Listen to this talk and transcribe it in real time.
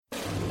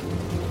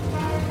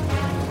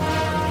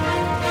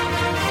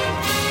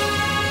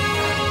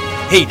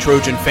Hey,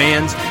 Trojan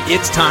fans,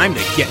 it's time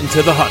to get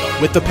into the huddle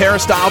with the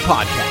Peristyle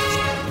Podcast.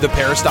 The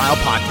Peristyle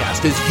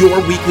Podcast is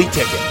your weekly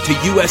ticket to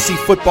USC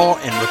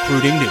football and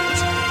recruiting news.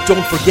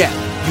 Don't forget,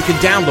 you can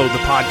download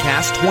the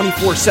podcast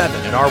 24/7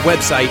 at our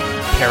website,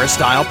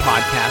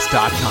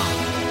 peristylepodcast.com.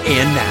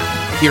 And now,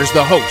 here's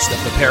the host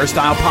of the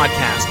Peristyle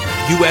Podcast,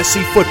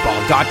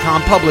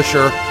 USCFootball.com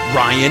publisher,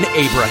 Ryan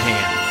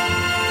Abraham.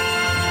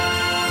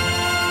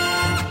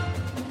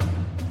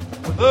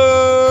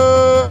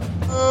 Hello,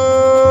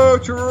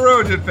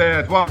 Trojan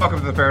fans. Welcome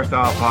to the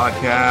Peristyle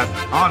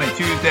Podcast on a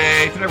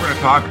Tuesday. Today we're going to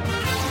talk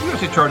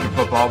USC Trojan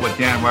football with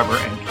Dan Weber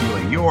and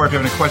Keely. Eure. If you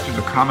have any questions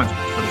or comments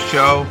for the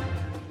show,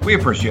 we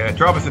appreciate it.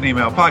 Drop us an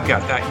email,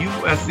 podcast at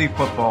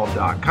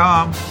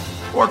USCFootball.com,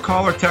 or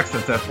call or text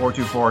us at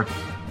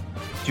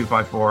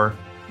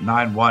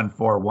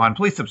 424-254-9141.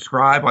 Please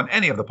subscribe on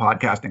any of the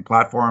podcasting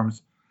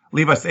platforms.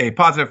 Leave us a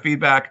positive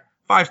feedback,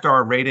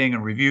 5-star rating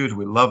and reviews.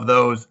 We love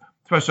those,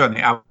 especially on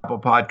the Apple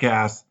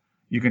Podcasts.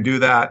 You can do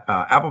that.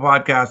 Apple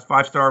Podcasts,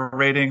 5-star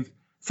ratings.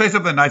 Say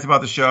something nice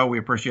about the show. We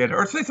appreciate it.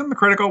 Or say something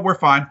critical. We're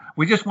fine.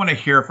 We just want to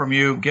hear from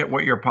you, get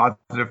what your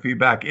positive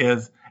feedback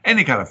is.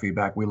 Any kind of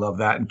feedback. We love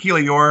that. And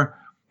Keely Eure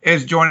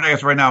is joining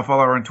us right now.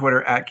 Follow her on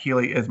Twitter at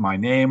Keely is my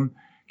name.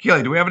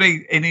 Keely, do we have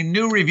any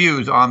new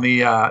reviews on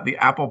the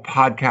Apple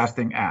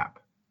Podcasting app?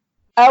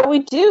 We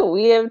do.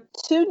 We have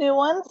 2 new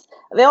ones.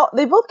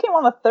 They both came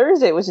on a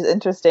Thursday, which is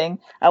interesting.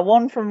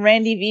 One from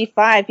Randy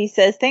V5. He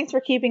says, "Thanks for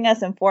keeping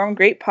us informed.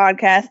 Great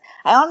podcast.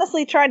 I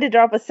honestly tried to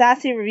drop a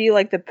sassy review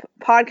like the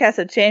podcast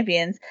of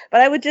champions, but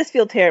I would just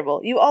feel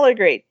terrible. You all are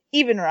great.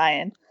 Even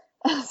Ryan."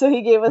 So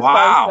he gave us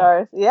 5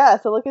 stars. Yeah,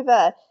 so look at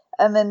that.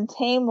 And then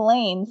Tame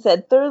Lane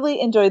said, "Thoroughly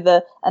enjoyed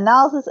the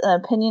analysis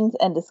and opinions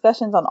and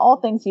discussions on all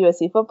things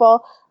USC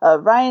football.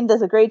 Ryan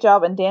does a great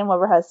job, and Dan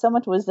Weber has so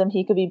much wisdom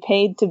he could be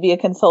paid to be a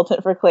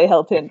consultant for Clay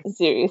Helton.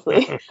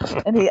 Seriously."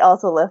 And he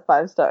also left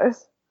 5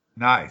 stars.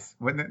 Nice.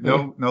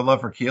 No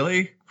love for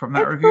Keely from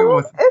that review? Cool.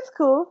 It's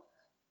cool.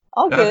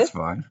 All good. That's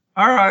fine.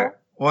 All right.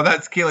 Well,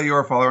 that's Keely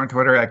Eure. Follow her on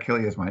Twitter at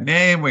Keely is my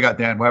name. We got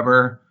Dan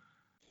Weber.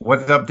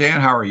 What's up,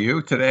 Dan? How are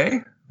you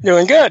today?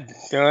 Doing good.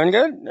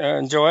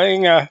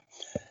 Enjoying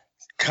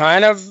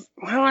kind of,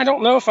 well, I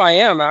don't know if I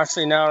am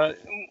actually now that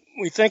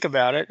we think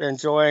about it,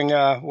 enjoying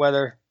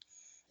whether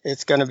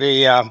it's going to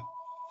be a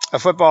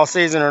football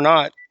season or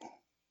not.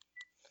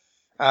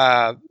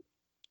 I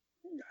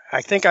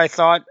think I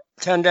thought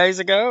 10 days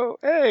ago,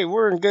 hey,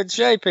 we're in good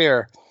shape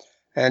here.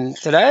 And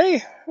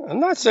today, I'm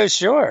not so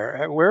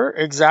sure. Where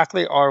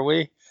exactly are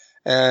we?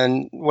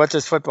 And what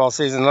does football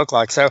season look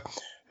like? So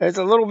it's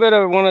a little bit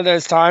of one of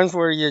those times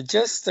where you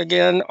just,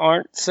 again,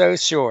 aren't so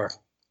sure.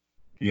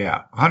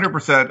 Yeah,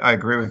 100%. I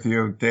agree with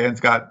you.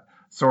 Dan's got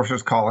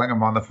sources calling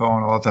him on the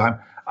phone all the time.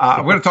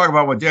 I'm going to talk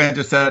about what Dan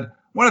just said. I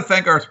want to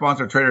thank our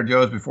sponsor, Trader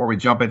Joe's, before we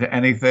jump into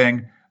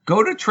anything.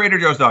 Go to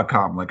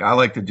TraderJoe's.com, like I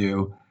like to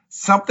do.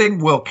 Something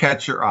will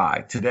catch your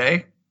eye.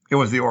 Today, it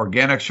was the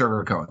organic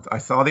sugar cones. I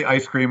saw the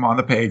ice cream on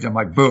the page. I'm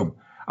like, boom,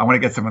 I want to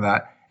get some of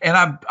that. And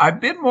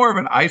I've been more of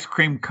an ice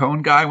cream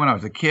cone guy when I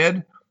was a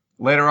kid.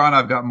 Later on,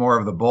 I've got more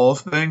of the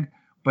bowls thing.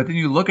 But then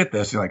you look at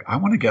this, you're like, I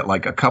want to get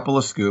like a couple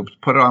of scoops,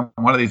 put it on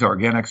one of these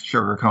organic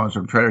sugar cones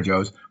from Trader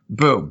Joe's,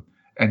 boom,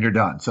 and you're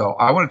done. So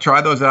I want to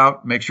try those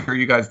out. Make sure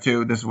you guys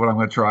too. This is what I'm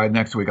going to try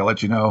next week. I'll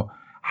let you know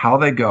how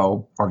they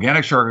go.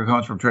 Organic sugar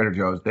cones from Trader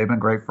Joe's. They've been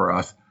great for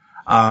us.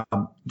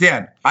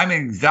 Dan, I'm in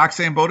the exact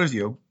same boat as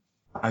you.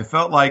 I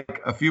felt like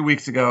a few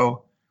weeks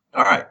ago,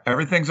 all right,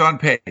 everything's on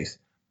pace.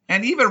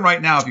 And even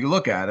right now, if you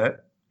look at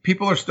it,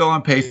 people are still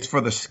on pace for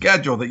the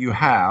schedule that you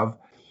have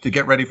to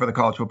get ready for the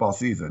college football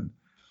season.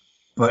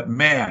 But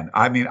man,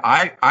 I mean,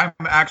 I'm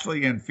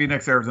actually in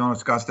Phoenix, Arizona,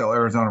 Scottsdale,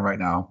 Arizona right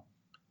now.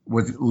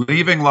 Was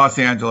leaving Los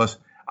Angeles.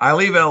 I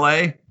leave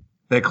LA.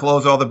 They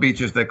close all the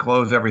beaches. They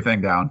close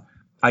everything down.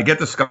 I get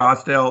to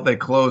Scottsdale. They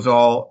close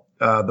all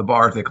the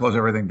bars. They close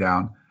everything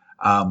down.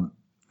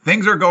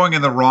 Things are going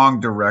in the wrong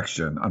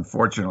direction,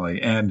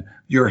 unfortunately. And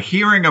you're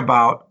hearing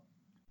about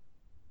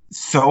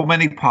so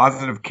many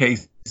positive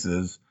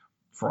cases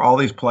for all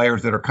these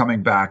players that are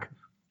coming back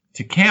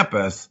to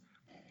campus.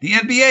 The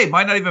NBA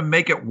might not even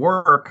make it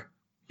work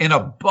in a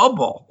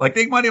bubble. Like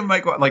they might even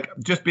make like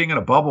just being in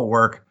a bubble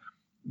work.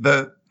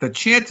 The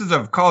chances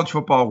of college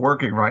football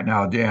working right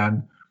now,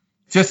 Dan,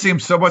 just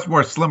seems so much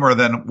more slimmer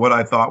than what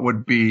I thought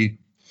would be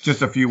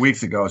just a few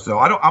weeks ago. So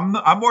I'm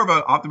more of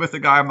an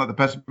optimistic guy. I'm not the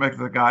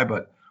pessimistic guy,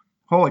 but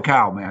holy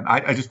cow, man.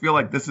 I just feel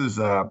like this is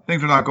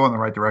things are not going the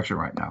right direction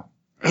right now.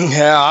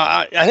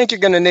 Yeah, I think you're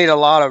going to need a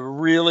lot of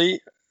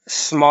really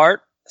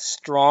smart,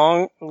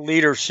 strong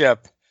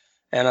leadership.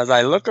 And as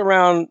I look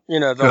around,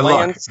 the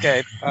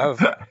landscape of,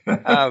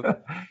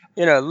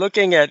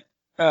 looking at,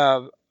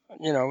 and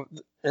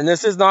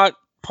this is not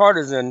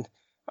partisan.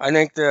 I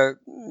think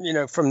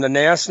from the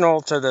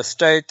national to the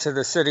state to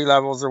the city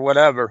levels or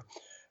whatever,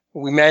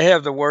 we may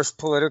have the worst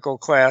political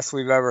class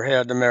we've ever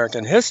had in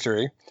American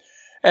history.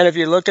 And if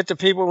you look at the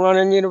people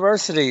running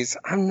universities,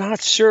 I'm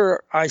not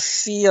sure I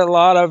see a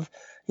lot of,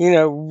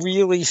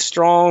 really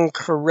strong,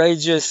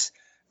 courageous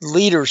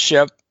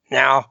leadership.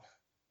 Now,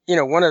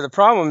 one of the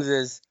problems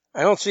is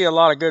I don't see a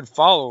lot of good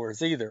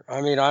followers either.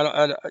 I mean,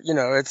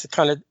 it's a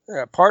kind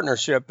of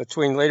partnership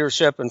between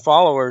leadership and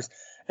followers.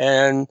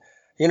 And,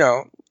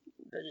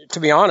 to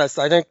be honest,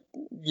 I think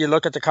you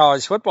look at the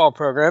college football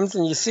programs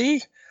and you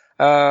see,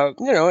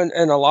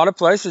 in a lot of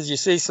places you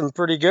see some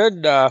pretty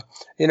good,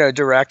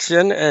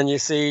 direction, and you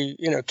see,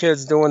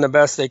 kids doing the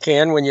best they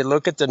can. When you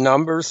look at the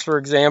numbers, for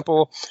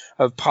example,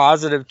 of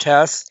positive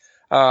tests,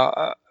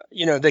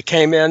 that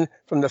came in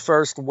from the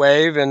first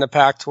wave in the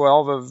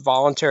Pac-12 of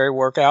voluntary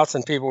workouts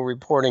and people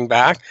reporting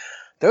back.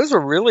 Those were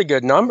really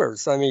good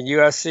numbers. I mean,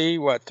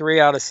 USC, 3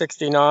 out of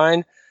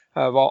 69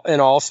 in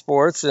all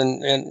sports.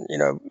 And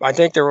I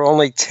think there were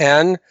only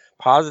 10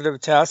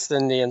 positive tests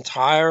in the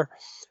entire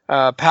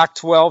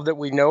Pac-12 that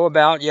we know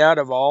about yet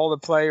of all the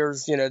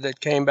players, that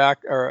came back,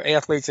 or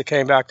athletes that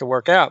came back to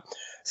work out.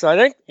 So I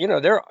think,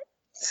 they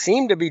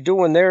seem to be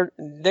doing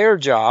their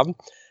job.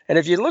 And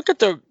if you look at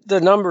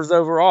the numbers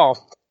overall,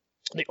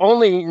 the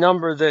only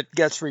number that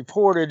gets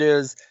reported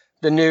is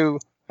the new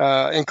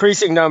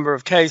increasing number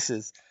of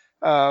cases.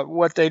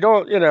 What they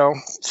don't,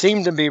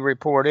 seem to be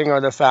reporting are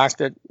the fact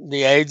that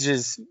the age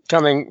is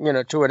coming,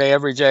 to an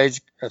average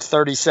age of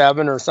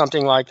 37 or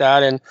something like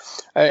that, and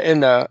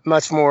in the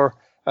much more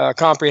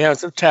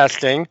comprehensive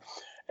testing.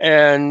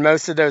 And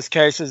most of those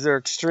cases are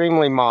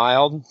extremely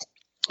mild,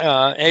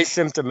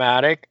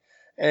 asymptomatic,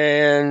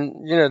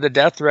 and, the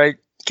death rate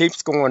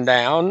keeps going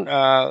down.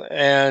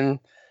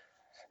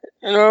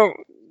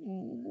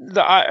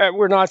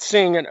 We're not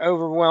seeing an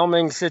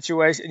overwhelming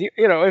situation.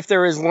 If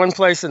there is one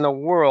place in the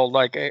world,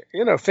 like,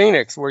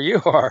 Phoenix, where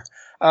you are,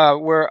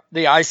 where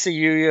the ICU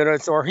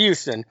units, or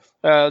Houston,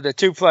 the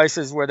two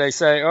places where they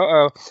say,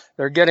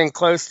 they're getting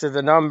close to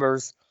the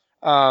numbers,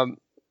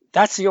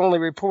 that's the only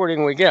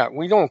reporting we get.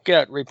 We don't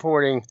get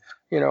reporting,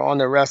 on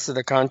the rest of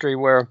the country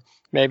where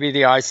maybe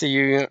the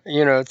ICU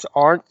units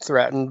aren't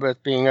threatened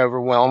with being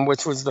overwhelmed,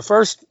 which was the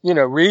first,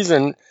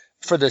 reason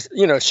for the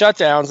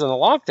shutdowns and the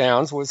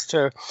lockdowns, was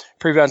to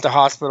prevent the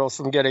hospitals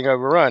from getting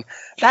overrun.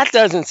 That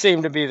doesn't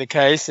seem to be the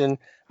case, and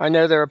I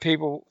know there are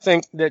people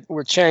think that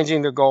we're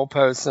changing the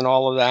goalposts and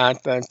all of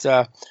that, but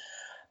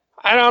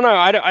I don't know.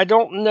 I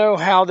don't know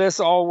how this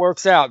all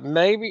works out.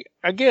 Maybe,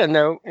 again,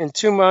 though, in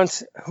 2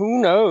 months,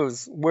 who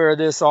knows where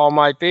this all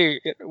might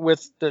be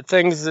with the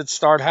things that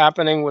start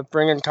happening with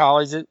bringing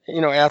college,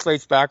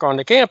 athletes back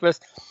onto campus.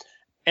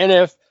 And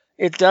if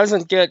it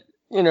doesn't get,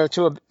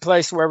 to a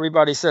place where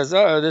everybody says,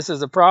 this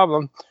is a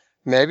problem,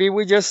 maybe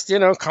we just,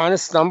 kind of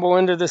stumble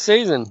into the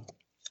season.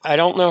 I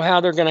don't know how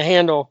they're going to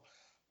handle,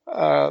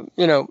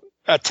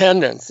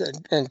 attendance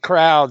and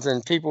crowds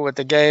and people at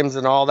the games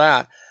and all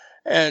that.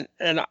 And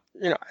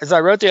as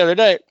I wrote the other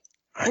day,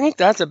 I think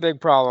that's a big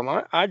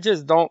problem. I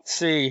just don't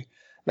see,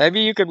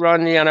 maybe you could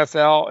run the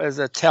NFL as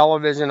a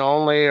television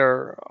only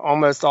or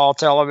almost all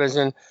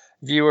television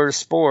viewer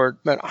sport,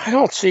 but I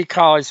don't see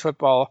college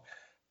football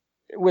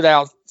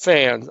without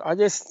fans. I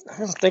don't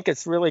think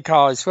it's really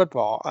college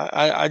football.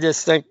 I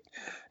just think,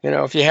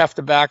 if you have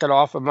to back it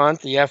off a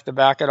month, you have to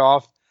back it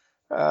off,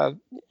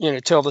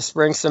 till the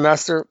spring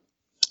semester.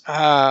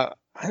 I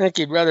think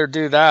you'd rather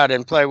do that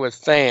and play with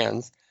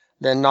fans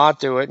than not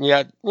do it. And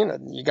yet,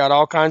 you got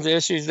all kinds of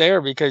issues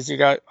there because you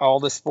got all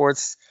the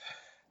sports,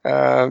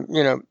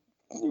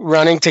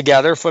 running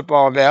together,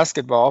 football and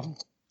basketball.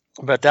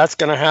 But that's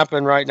going to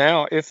happen right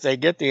now if they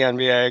get the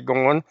NBA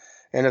going,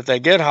 and if they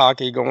get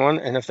hockey going,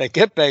 and if they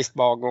get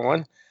baseball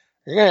going.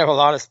 You're going to have a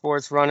lot of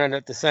sports running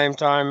at the same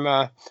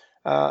time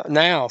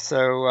now.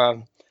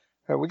 So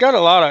we got a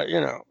lot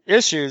of,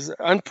 issues,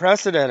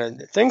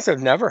 unprecedented. Things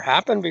have never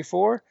happened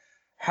before.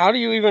 How do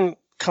you even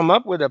come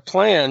up with a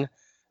plan?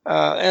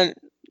 And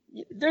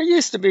there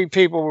used to be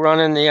people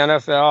running the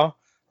NFL,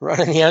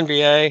 running the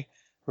NBA,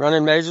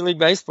 running Major League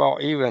Baseball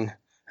even,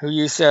 who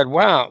you said,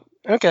 wow,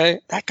 okay,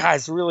 that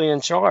guy's really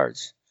in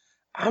charge.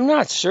 I'm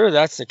not sure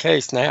that's the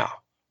case now.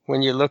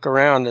 When you look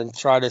around and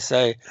try to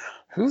say,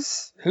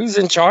 who's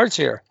in charge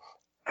here?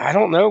 I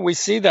don't know. We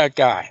see that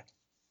guy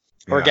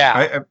or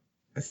gal.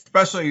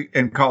 Especially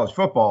in college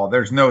football,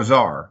 there's no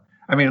czar.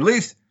 I mean, at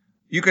least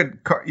you could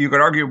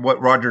argue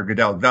what Roger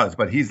Goodell does,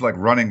 but he's like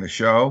running the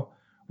show.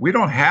 We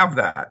don't have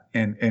that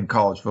in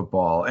college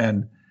football,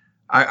 and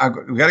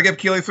we got to give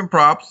Keely some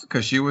props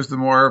because she was a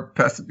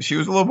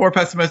little more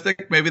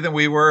pessimistic maybe than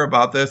we were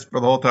about this for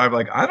the whole time.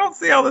 Like, I don't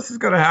see how this is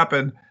going to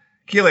happen.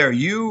 Keely,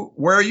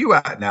 where are you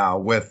at now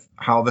with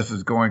how this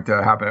is going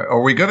to happen?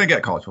 Are we going to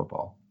get college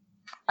football?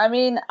 I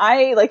mean,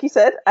 like you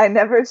said, I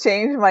never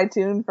changed my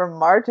tune from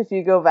March. If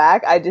you go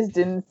back, I just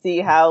didn't see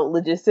how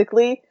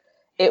logistically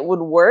it would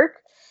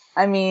work.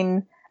 I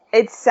mean,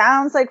 it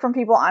sounds like from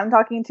people I'm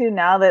talking to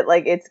now that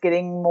like it's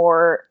getting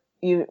more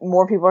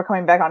people are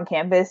coming back on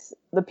campus.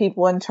 The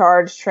people in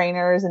charge,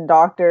 trainers and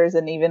doctors,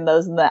 and even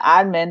those in the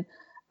admin,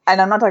 and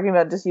I'm not talking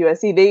about just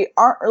USC, they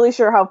aren't really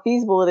sure how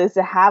feasible it is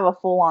to have a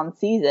full-on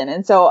season.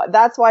 And so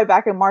that's why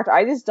back in March,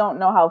 I just don't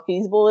know how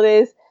feasible it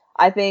is.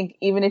 I think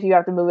even if you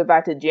have to move it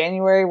back to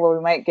January where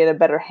we might get a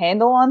better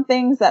handle on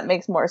things, that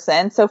makes more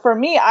sense. So for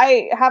me,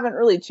 I haven't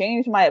really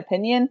changed my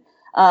opinion.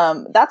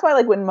 That's why,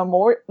 like, when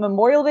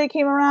Memorial Day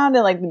came around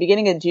in, like, the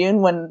beginning of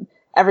June, when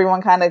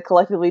everyone kind of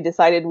collectively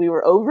decided we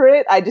were over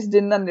it, I just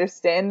didn't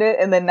understand it.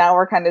 And then now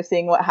we're kind of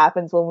seeing what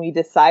happens when we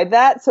decide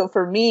that. So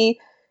for me,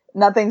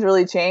 nothing's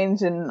really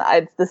changed, and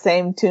it's the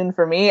same tune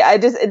for me.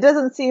 It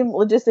doesn't seem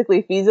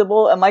logistically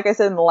feasible. And like I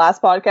said in the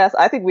last podcast,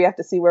 I think we have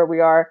to see where we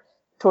are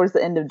towards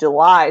the end of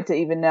July to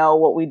even know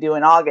what we do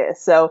in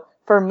August. So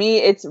for me,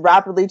 it's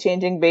rapidly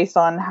changing based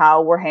on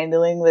how we're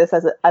handling this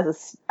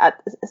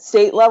at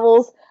state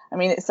levels. I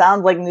mean, it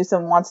sounds like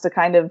Newsom wants to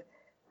kind of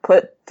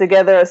put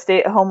together a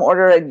stay-at-home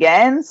order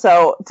again.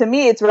 So to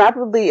me, it's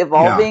rapidly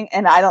evolving,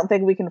 and I don't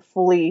think we can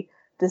fully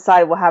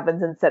decide what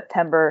happens in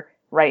September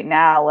right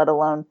now, let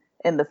alone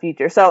in the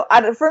future. So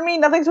for me,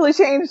 nothing's really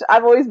changed.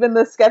 I've always been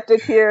the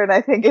skeptic here, and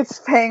I think it's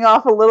paying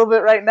off a little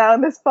bit right now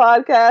in this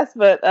podcast.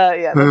 But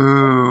yeah,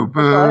 that's all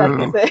I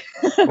have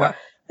to say.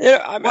 Yeah,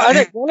 I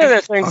think one of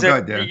the things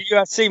that the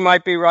USC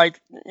might be right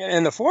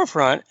in the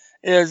forefront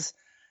is,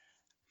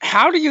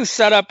 how do you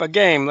set up a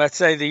game? Let's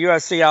say the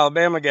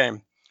USC-Alabama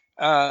game.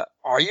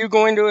 Are you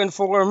going to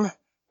inform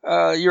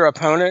your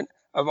opponent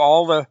of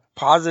all the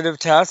positive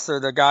tests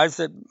or the guys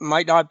that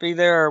might not be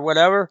there or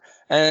whatever?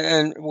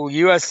 And will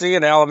USC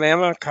and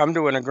Alabama come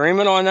to an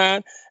agreement on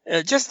that?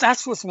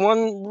 That's with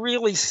one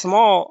really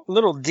small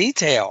little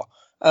detail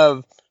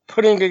of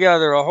putting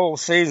together a whole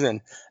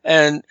season.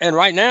 And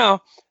right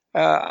now,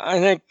 I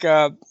think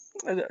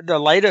the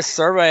latest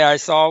survey I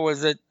saw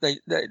was that they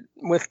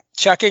with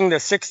checking the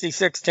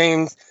 66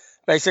 teams,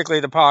 basically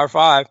the Power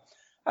Five,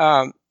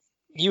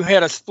 you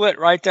had a split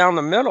right down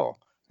the middle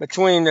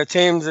between the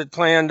teams that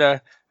plan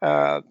to,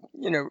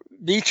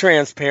 be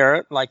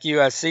transparent like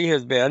USC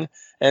has been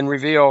and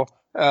reveal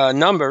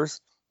numbers,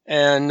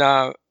 and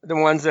the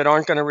ones that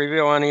aren't going to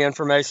reveal any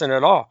information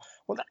at all.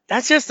 Well,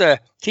 that's just a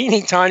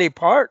teeny tiny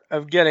part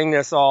of getting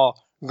this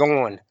all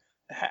going.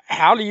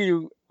 How do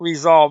you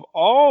resolve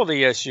all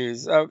the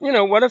issues?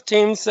 What if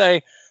teams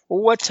say, well,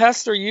 what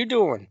test are you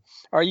doing?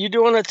 Are you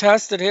doing a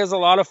test that has a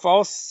lot of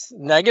false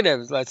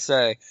negatives, let's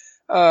say?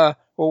 Well,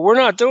 we're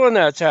not doing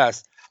that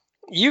test.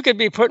 You could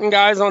be putting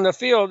guys on the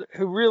field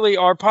who really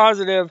are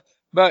positive,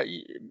 but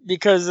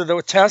because of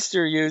the test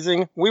you're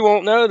using, we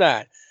won't know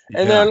that.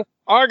 And then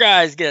our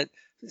guys get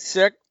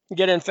sick,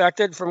 get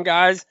infected from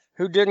guys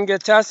who didn't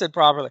get tested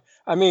properly.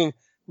 I mean,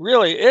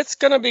 really, it's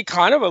going to be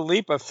kind of a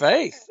leap of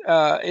faith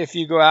if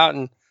you go out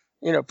and,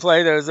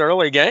 play those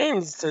early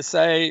games to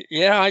say,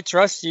 yeah, I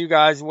trust you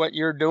guys, what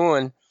you're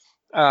doing,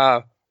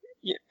 back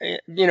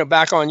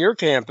on your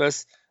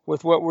campus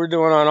with what we're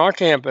doing on our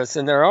campus.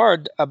 And there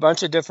are a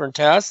bunch of different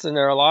tests, and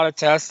there are a lot of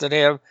tests that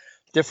have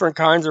different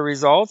kinds of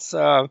results.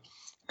 Going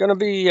to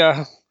be,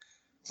 I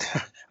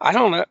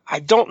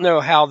don't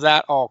know how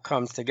that all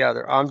comes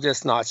together. I'm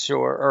just not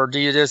sure. Or do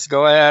you just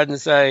go ahead and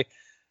say,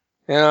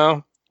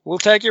 we'll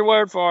take your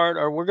word for it,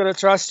 or we're going to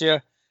trust you.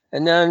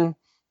 And then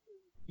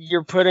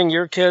you're putting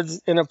your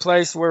kids in a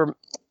place where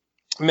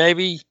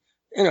maybe,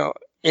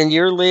 in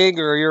your league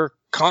or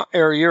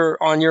you're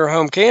on your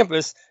home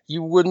campus,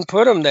 you wouldn't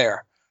put them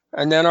there.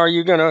 And then are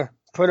you going to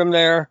put them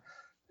there,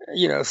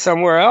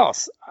 somewhere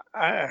else?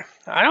 I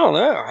don't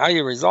know how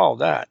you resolve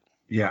that.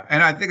 Yeah,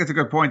 and I think it's a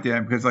good point,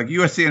 Dan, because like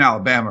USC and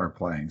Alabama are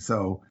playing.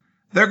 So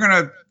they're going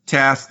to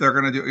test, they're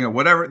going to do,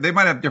 whatever. They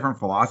might have different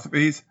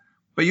philosophies,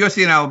 but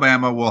USC and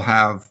Alabama will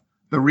have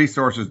the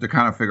resources to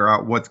kind of figure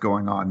out what's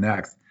going on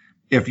next.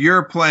 If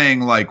you're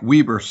playing like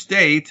Weber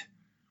State,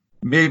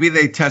 maybe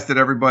they tested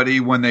everybody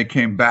when they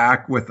came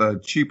back with a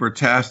cheaper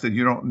test, and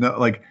you don't know,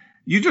 like,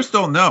 you just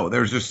don't know.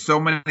 There's just so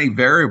many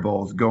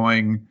variables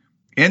going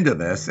into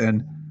this.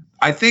 And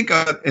I think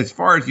as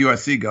far as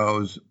USC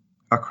goes,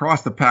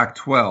 across the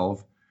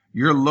Pac-12,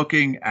 you're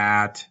looking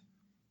at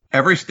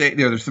every state.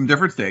 There's some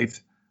different states.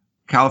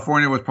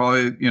 California was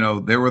probably,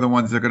 they were the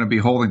ones that are going to be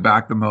holding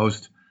back the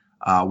most.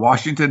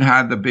 Washington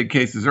had the big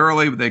cases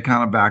early, but they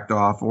kind of backed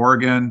off.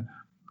 Oregon,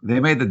 they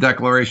made the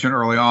declaration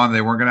early on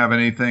they weren't going to have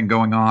anything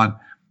going on.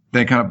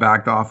 They kind of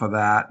backed off of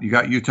that. You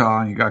got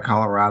Utah and you got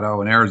Colorado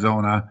and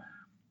Arizona.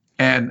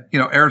 And,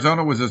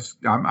 Arizona was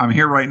I'm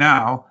here right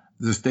now.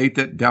 It's a state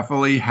that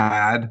definitely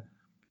had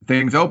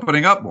things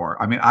opening up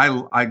more. I mean, I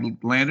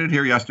landed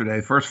here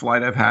yesterday, first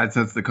flight I've had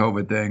since the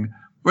COVID thing,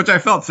 which I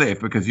felt safe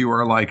because you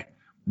were like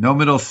no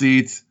middle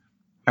seats,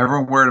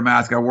 everyone wearing a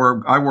mask. I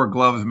wore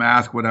gloves,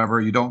 mask, whatever.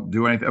 You don't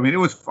do anything. I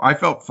mean, I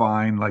felt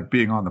fine like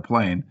being on the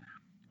plane,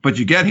 but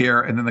you get here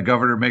and then the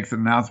governor makes an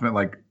announcement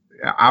like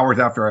hours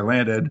after I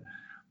landed,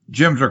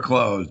 gyms are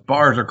closed,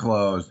 bars are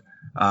closed,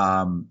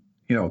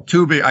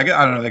 tubing. I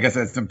don't know. I guess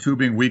that's some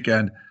tubing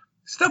weekend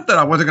stuff that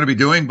I wasn't going to be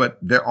doing, but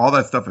all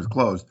that stuff is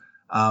closed.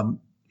 I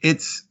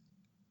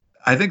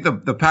think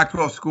the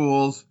Pac-12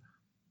 schools,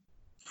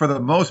 for the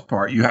most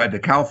part, you had the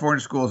California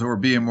schools who were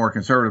being more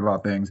conservative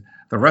about things.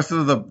 The rest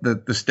of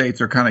the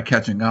states are kind of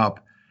catching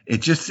up.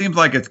 It just seems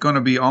like it's going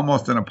to be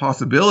almost an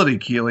impossibility,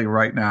 Keely,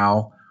 right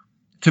now,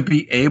 to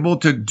be able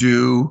to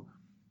do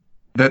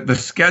the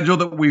schedule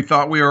that we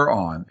thought we were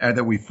on, and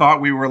that we thought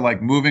we were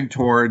like moving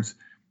towards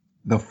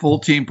the full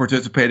team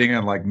participating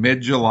in like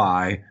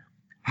mid-July.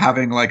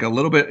 having like a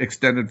little bit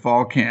extended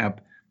fall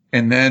camp,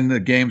 and then the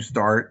games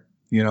start,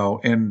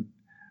 in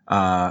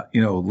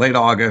late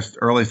August,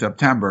 early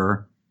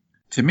September.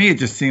 To me, it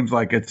just seems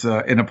like it's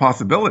an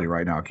impossibility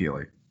right now,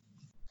 Keely.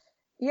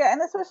 Yeah,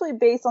 and especially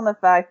based on the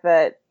fact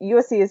that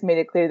USC has made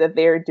it clear that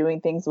they're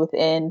doing things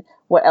within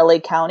what LA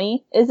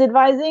County is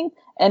advising,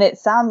 and it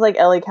sounds like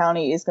LA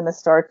County is going to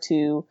start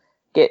to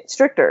get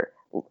stricter,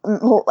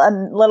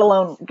 let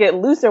alone get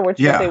looser, which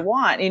is what they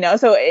want.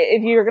 So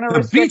if you're going to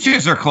restrict,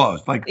 beaches are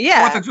closed, like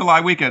 4th of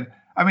July weekend.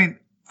 I mean,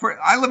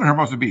 I live in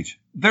Hermosa Beach.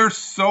 There's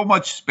so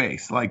much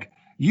space. Like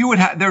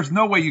there's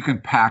no way you can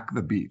pack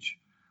the beach.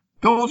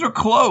 Those are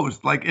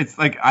closed. Like it's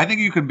like I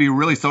think you can be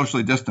really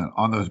socially distant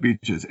on those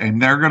beaches,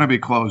 and they're going to be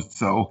closed.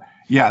 So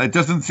yeah, it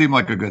doesn't seem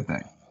like a good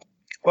thing.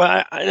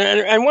 Well,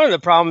 and one of the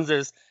problems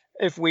is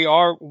if we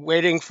are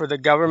waiting for the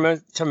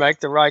government to make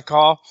the right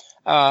call.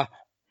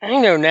 I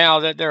know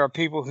now that there are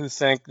people who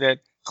think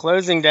that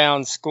closing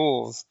down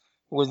schools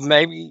was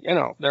maybe,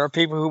 there are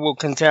people who will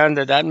contend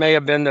that may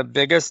have been the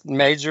biggest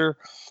major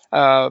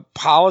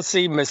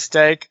policy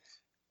mistake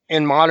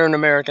in modern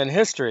American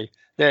history.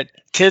 That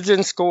kids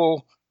in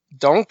school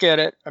don't get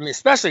it. I mean,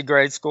 especially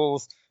grade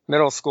schools,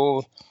 middle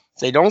schools,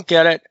 they don't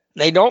get it.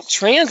 They don't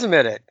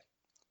transmit it,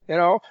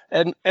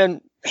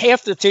 and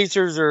half the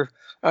teachers are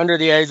under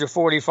the age of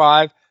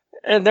 45,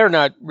 and they're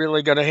not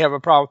really going to have a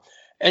problem.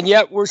 And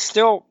yet we're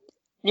still,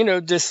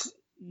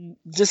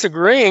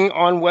 disagreeing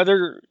on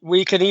whether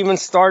we can even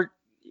start,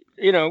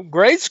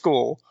 grade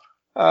school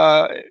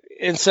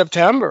in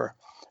September.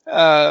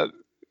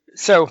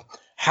 So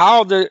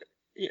how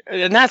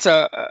and that's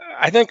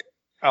I think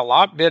a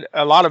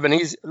lot of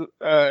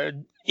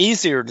an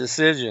easier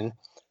decision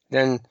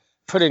than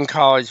putting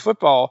college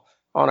football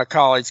on a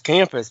college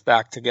campus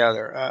back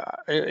together.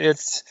 I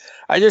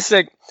just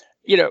think,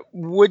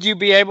 would you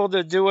be able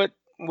to do it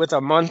with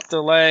a month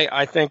delay?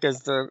 I think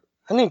that's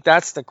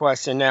the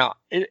question now.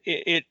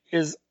 It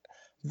is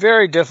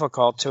very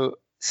difficult to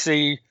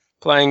see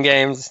playing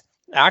games.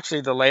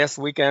 Actually, the last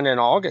weekend in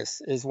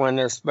August is when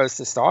they're supposed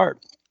to start.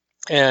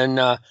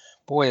 And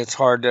boy, it's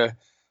hard to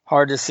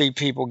see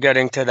people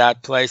getting to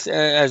that place.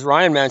 As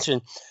Ryan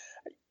mentioned,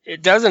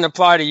 it doesn't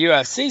apply to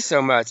USC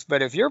so much,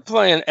 but if you're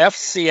playing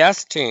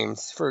FCS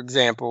teams, for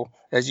example,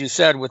 as you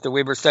said with the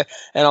Weber State,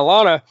 and a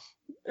lot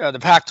of the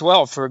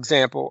Pac-12, for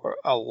example,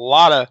 a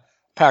lot of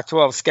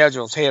Pac-12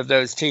 schedules have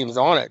those teams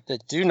on it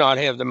that do not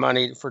have the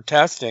money for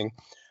testing.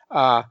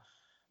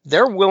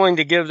 They're willing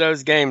to give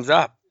those games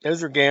up.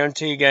 Those are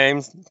guarantee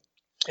games,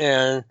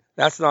 and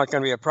that's not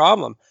going to be a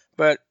problem.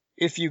 But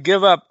if you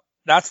give up,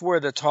 that's where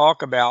the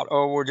talk about,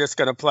 we're just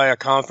going to play a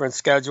conference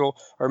schedule,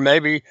 or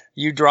maybe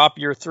you drop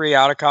your 3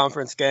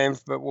 out-of-conference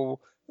games, but we'll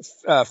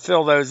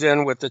fill those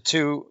in with the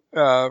 2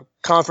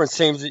 conference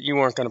teams that you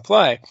weren't going to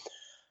play.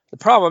 The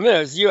problem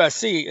is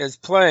USC is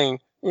playing,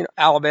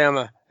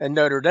 Alabama and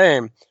Notre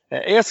Dame.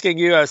 Asking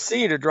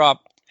USC to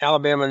drop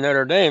Alabama and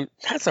Notre Dame,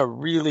 that's a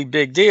really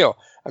big deal.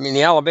 I mean,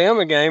 the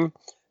Alabama game,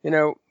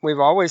 we've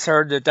always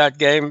heard that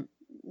game,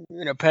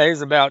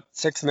 pays about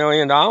 $6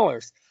 million.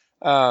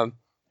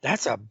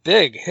 That's a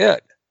big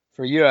hit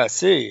for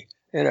USC.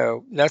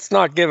 That's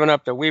not giving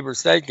up the Weber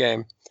State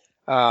game.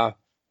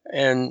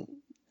 And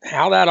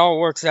how that all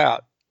works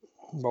out,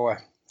 boy,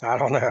 I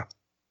don't know.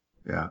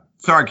 Yeah.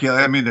 Sorry, Keely,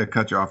 I didn't mean to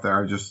cut you off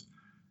there. I just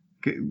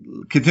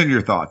continue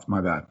your thoughts. My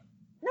bad.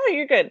 No,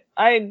 you're good.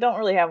 I don't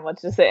really have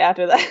much to say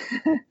after that.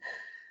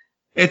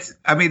 We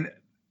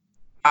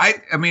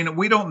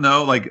don't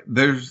know. Like,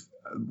 there's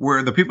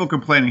where the people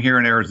complaining here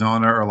in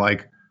Arizona are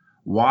like,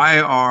 why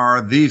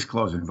are these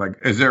closings? Like,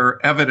 is there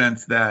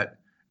evidence that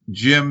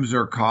gyms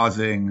are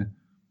causing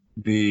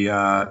the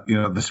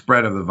the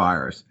spread of the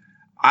virus?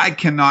 I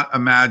cannot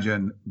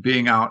imagine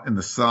being out in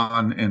the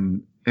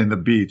sun in the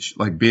beach,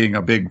 like being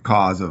a big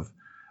cause of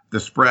the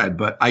spread.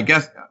 But I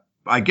get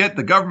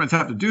the governments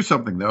have to do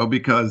something though,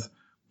 because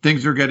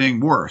things are getting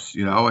worse,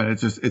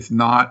 and it's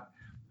not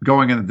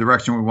going in the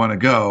direction we want to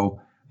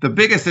go. The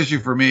biggest issue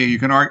for me, you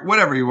can argue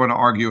whatever you want to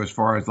argue as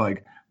far as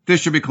like, this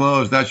should be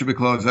closed, that should be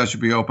closed, that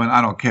should be open.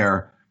 I don't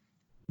care.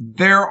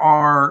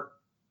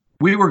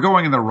 We were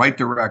going in the right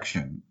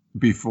direction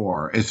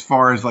before, as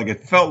far as like,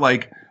 it felt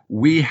like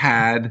we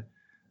had,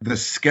 the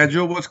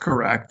schedule was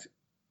correct.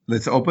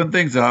 Let's open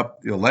things up.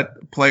 You'll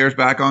let players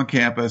back on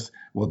campus.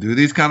 We'll do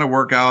these kind of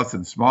workouts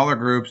in smaller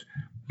groups,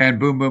 and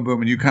boom, boom,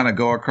 boom. And you kind of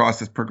go across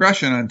this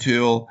progression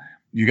until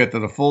you get to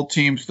the full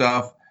team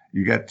stuff.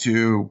 You get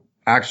to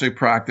actually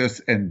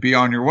practice and be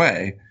on your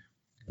way.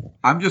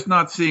 I'm just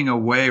not seeing a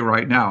way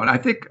right now. And I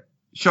think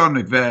Sean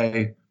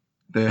McVay,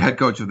 the head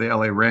coach of the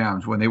LA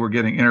Rams, when they were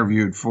getting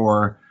interviewed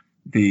for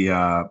the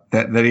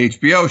that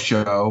HBO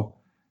show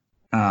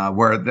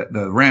where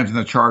the Rams and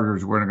the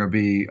Chargers were going to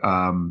be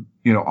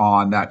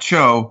on that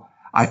show,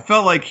 I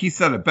felt like he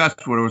said it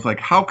best when it was like,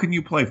 how can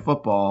you play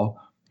football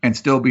and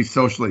still be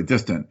socially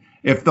distant?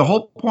 If the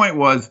whole point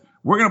was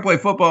we're going to play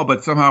football,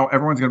 but somehow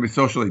everyone's going to be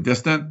socially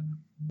distant,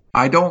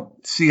 I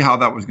don't see how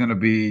that was going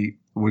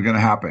to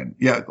happen.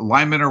 Yeah,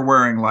 linemen are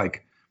wearing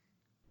like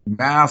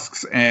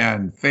masks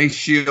and face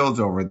shields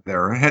over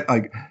their head.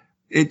 Like,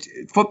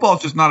 football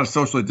is just not a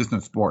socially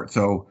distant sport.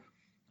 So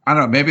I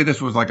don't know, maybe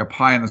this was like a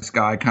pie in the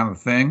sky kind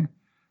of thing,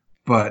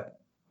 but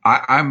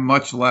I'm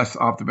much less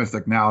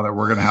optimistic now that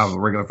we're going to have a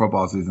regular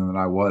football season than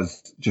I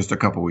was just a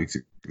couple weeks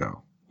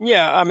ago.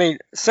 Yeah, I mean,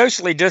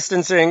 socially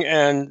distancing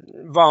and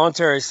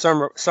voluntary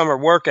summer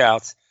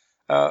workouts,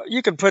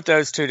 you can put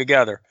those two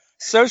together.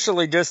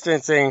 Socially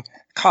distancing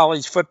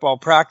college football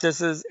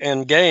practices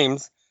and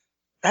games,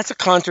 that's a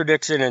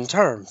contradiction in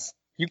terms.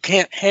 You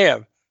can't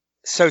have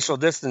social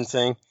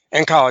distancing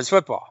and college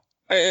football.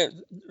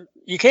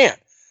 You can't.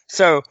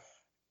 So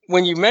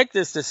when you make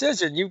this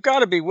decision, you've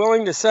got to be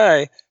willing to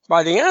say,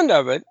 by the end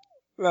of it,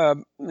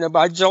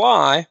 by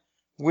July,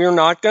 we're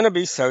not going to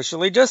be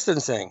socially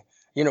distancing.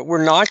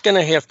 We're not going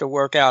to have to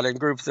work out in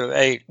groups of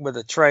 8 with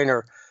a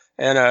trainer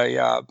and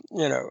a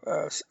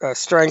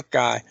strength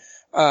guy.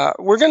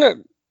 We're going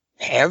to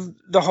have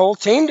the whole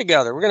team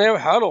together. We're going to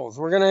have huddles.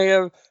 We're going to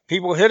have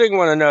people hitting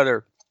one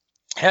another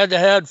head to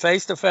head,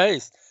 face to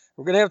face.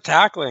 We're going to have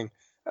tackling.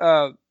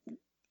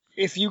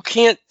 If you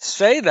can't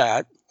say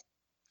that,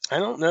 I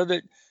don't know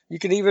that you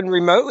can even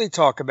remotely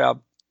talk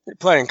about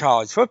playing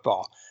college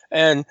football.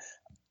 And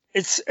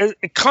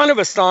it kind of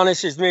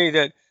astonishes me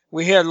that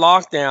we had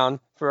lockdown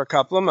for a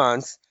couple of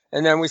months,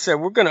 and then we said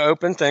we're going to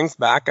open things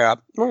back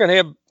up. We're going to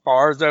have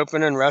bars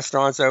open and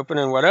restaurants open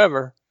and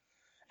whatever.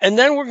 And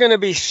then we're going to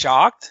be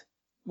shocked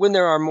when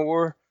there are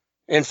more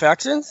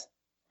infections.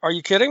 Are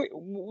you kidding me?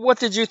 What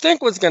did you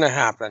think was going to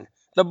happen?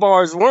 The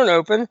bars weren't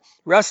open,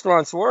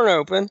 restaurants weren't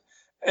open,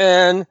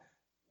 and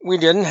we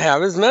didn't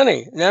have as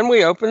many. Then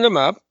we opened them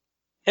up,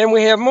 and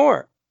we have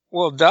more.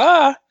 Well,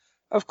 duh,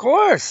 of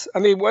course. I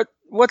mean, what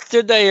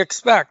did they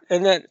expect?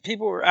 And that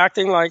people were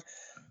acting like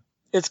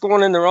it's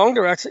going in the wrong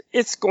direction.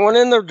 It's going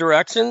in the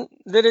direction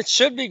that it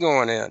should be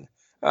going in.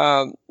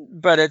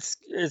 But it's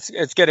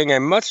getting a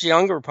much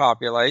younger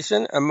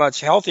population, a much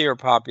healthier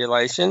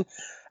population.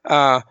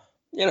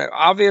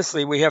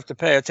 Obviously we have to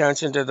pay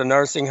attention to the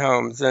nursing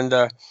homes and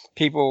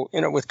people,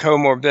 with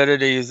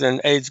comorbidities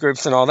and age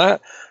groups and all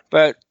that.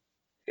 But,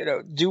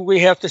 do we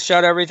have to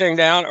shut everything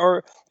down,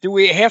 or do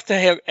we have to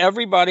have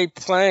everybody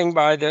playing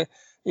by the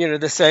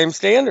same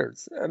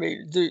standards? I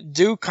mean,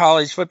 do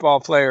college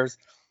football players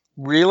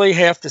really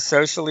have to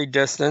socially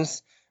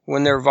distance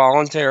when they're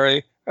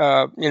voluntary,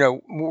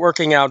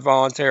 working out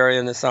voluntary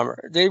in the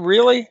summer? They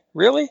really?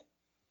 I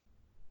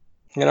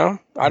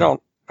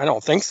don't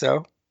think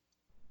so.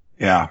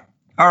 Yeah.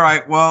 All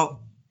right.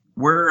 Well,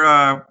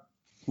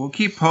 we'll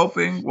keep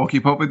hoping. We'll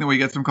keep hoping that we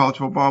get some college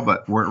football,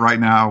 but right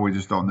now we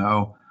just don't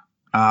know.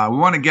 We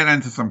want to get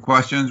into some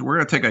questions. We're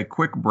going to take a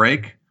quick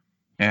break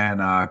and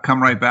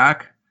come right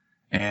back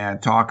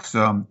and talk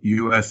some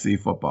USC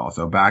football.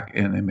 So back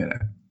in a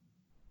minute.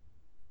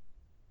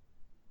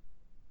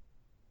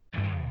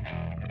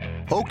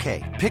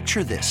 Okay,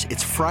 picture this.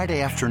 It's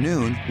Friday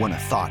afternoon when a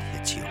thought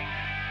hits you.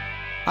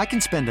 I can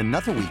spend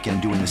another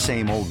weekend doing the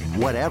same old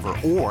whatever,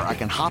 or I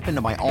can hop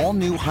into my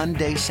all-new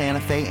Hyundai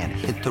Santa Fe and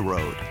hit the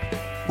road.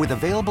 With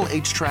available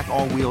H-Track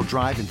all-wheel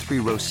drive and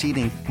 3-row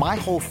seating, my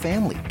whole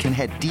family can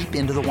head deep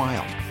into the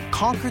wild.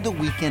 Conquer the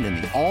weekend in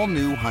the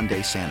all-new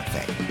Hyundai Santa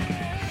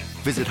Fe.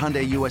 Visit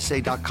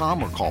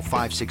HyundaiUSA.com or call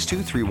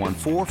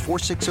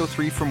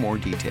 562-314-4603 for more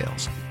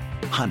details.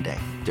 Hyundai,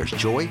 there's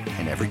joy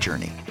in every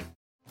journey.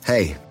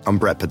 Hey, I'm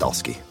Brett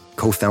Podolsky,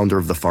 co-founder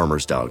of The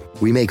Farmer's Dog.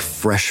 We make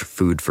fresh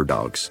food for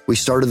dogs. We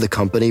started the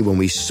company when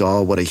we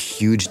saw what a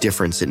huge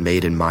difference it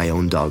made in my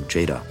own dog,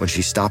 Jada, when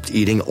she stopped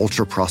eating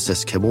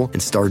ultra-processed kibble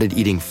and started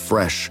eating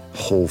fresh,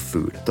 whole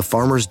food. The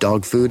Farmer's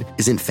Dog food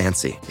isn't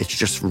fancy. It's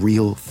just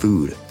real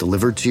food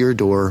delivered to your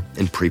door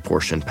in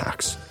pre-portioned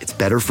packs. It's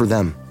better for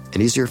them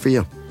and easier for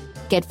you.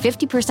 Get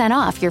 50%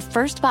 off your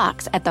first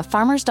box at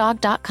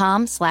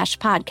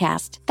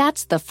thefarmersdog.com/podcast.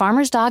 That's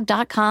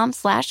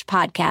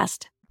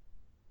thefarmersdog.com/podcast.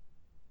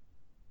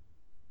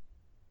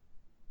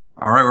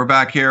 All right, we're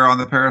back here on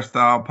the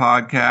Peristyle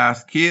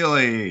Podcast.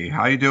 Keely,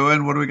 how you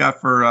doing? What do we got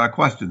for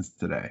questions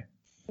today?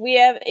 We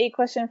have a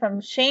question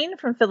from Shane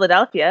from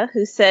Philadelphia,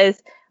 who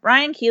says,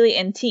 Ryan, Keely,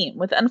 and team,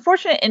 with the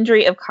unfortunate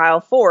injury of Kyle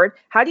Ford,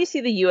 how do you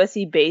see the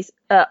USC base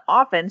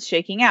offense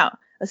shaking out?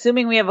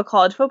 Assuming we have a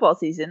college football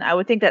season, I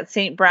would think that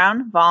St.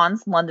 Brown,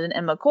 Vaughns, London,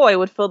 and McCoy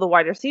would fill the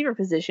wide receiver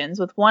positions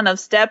with one of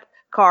Stepp,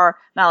 Carr,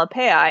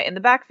 Malapei in the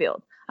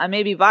backfield. I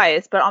may be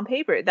biased, but on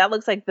paper, that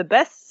looks like the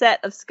best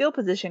set of skill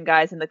position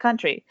guys in the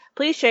country.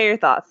 Please share your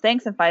thoughts.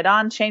 Thanks and fight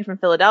on. Shane from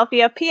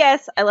Philadelphia.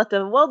 P.S. I left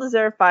a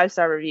well-deserved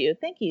 5-star review.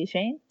 Thank you,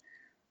 Shane.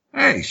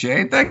 Hey,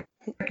 Shane. Thank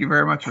you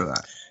very much for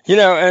that.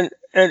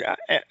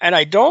 And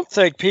I don't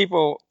think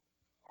people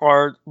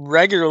are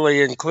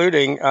regularly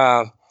including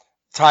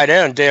tight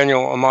end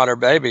Daniel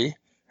Amader-Baby,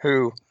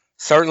 who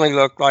certainly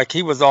looked like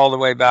he was all the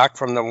way back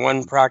from the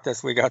one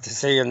practice we got to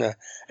see in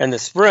the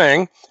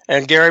spring,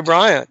 and Gary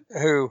Bryant,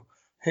 who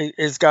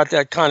he's got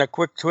that kind of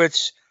quick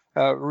twitch,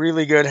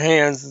 really good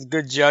hands,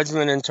 good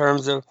judgment in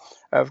terms of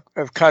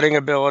cutting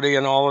ability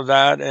and all of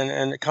that,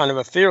 and kind of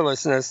a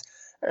fearlessness,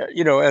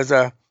 as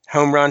a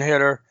home run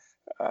hitter,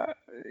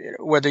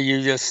 whether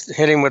you just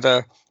hit him with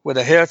a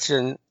hitch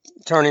and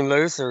turn him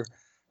loose or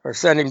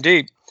send him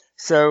deep.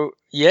 So,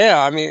 yeah,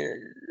 I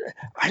mean,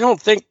 I don't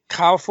think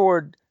Kyle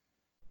Ford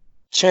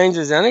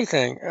changes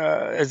anything.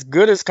 As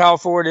good as Kyle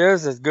Ford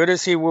is, as good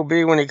as he will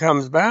be when he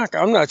comes back,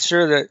 I'm not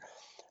sure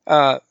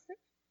that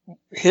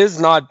his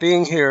not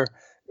being here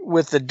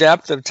with the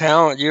depth of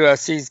talent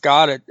USC's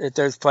got at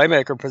those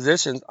playmaker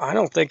positions, I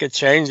don't think it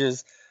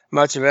changes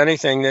much of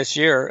anything this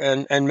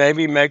year, and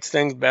maybe makes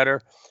things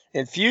better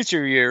in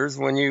future years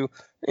when you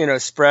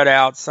spread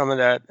out some of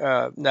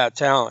that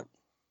talent.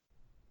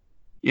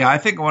 Yeah, I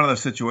think one of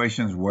those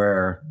situations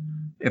where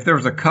if there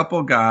was a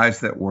couple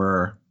guys that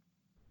were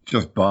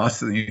just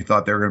busts and you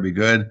thought they were going to be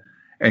good,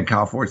 and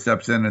Kyle Ford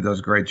steps in and does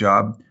a great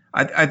job,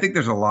 I think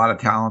there's a lot of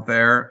talent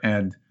there,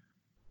 and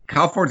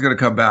Kyle Ford's going to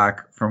come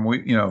back from,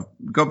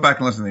 go back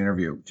and listen to the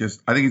interview.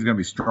 I think he's going to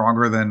be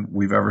stronger than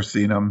we've ever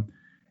seen him,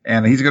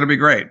 and he's going to be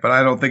great. But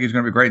I don't think he's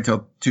going to be great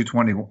until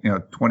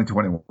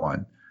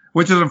 2021,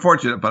 which is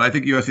unfortunate. But I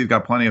think USC's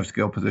got plenty of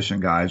skill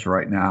position guys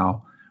right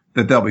now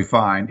that they'll be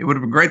fine. It would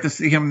have been great to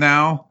see him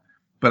now,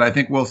 but I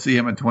think we'll see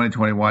him in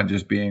 2021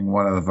 just being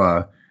one of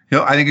I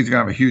think he's going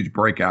to have a huge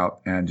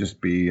breakout and just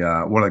be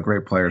one of the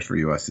great players for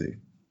USC.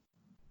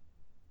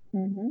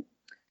 Mm-hmm.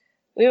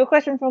 We have a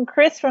question from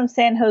Chris from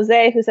San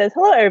Jose who says,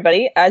 hello,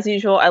 everybody. As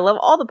usual, I love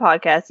all the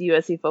podcasts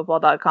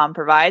USCFootball.com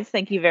provides.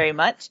 Thank you very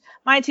much.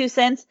 My 2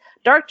 cents,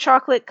 dark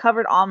chocolate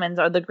covered almonds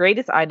are the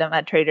greatest item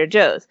at Trader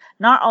Joe's.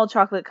 Not all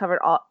chocolate covered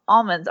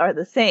almonds are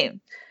the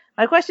same.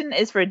 My question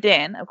is for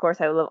Dan. Of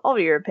course, I would love all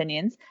of your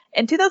opinions.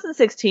 In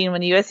 2016,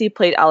 when USC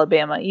played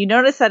Alabama, you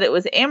noticed that it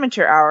was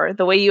amateur hour,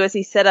 the way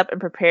USC set up and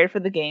prepared for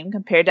the game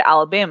compared to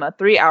Alabama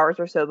 3 hours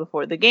or so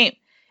before the game.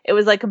 It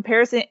was like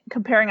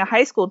comparing a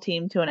high school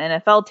team to an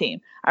NFL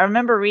team. I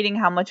remember reading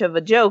how much of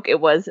a joke it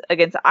was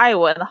against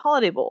Iowa in the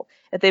Holiday Bowl.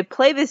 If they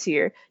play this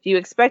year, do you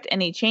expect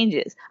any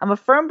changes? I'm a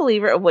firm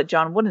believer of what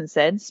John Wooden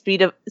said,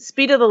 speed of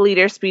the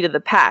leader, speed of the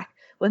pack.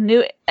 With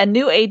a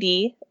new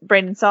AD,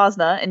 Brandon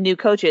Sosna, and new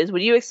coaches,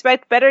 would you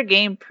expect better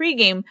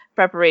pre-game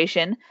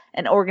preparation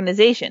and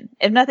organization?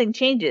 If nothing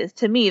changes,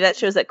 to me, that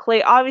shows that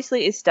Clay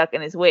obviously is stuck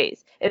in his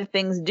ways. If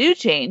things do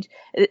change,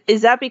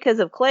 is that because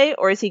of Clay,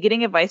 or is he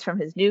getting advice from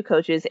his new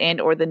coaches and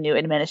or the new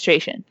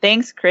administration?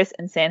 Thanks, Chris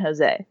in San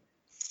Jose.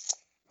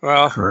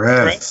 Well,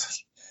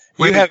 Chris.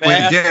 Wait,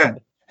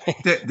 Dan.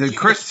 Did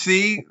Chris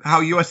see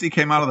how USC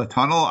came out of the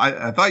tunnel?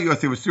 I thought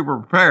USC was super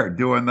prepared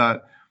doing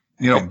that.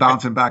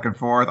 Bouncing back and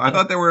forth. I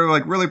thought they were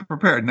really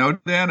prepared. No,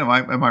 Dan, am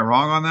I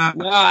wrong on that?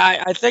 No,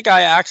 I think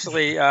I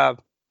actually, I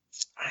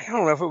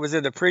don't know if it was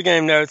in the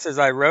pregame notes as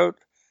I wrote,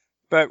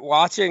 but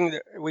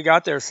we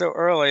got there so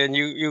early, and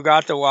you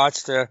got to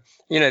watch the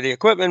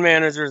equipment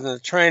managers and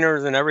the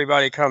trainers and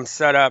everybody come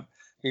set up.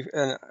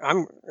 And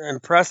I'm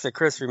impressed that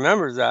Chris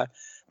remembers that.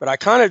 But I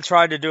kind of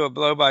tried to do a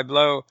blow by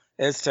blow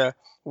as to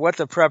what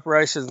the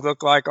preparations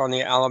look like on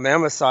the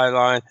Alabama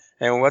sideline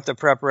and what the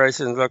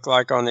preparations look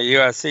like on the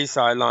USC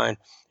sideline.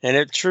 And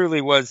it truly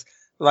was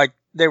like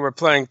they were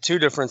playing two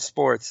different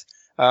sports.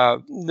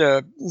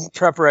 The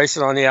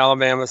preparation on the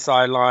Alabama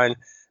sideline,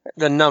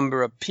 the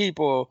number of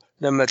people,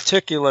 the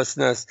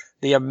meticulousness,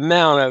 the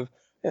amount of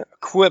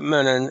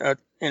equipment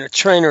and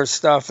trainer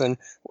stuff and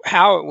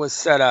how it was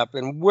set up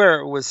and where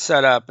it was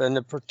set up and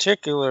the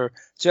particular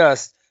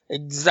just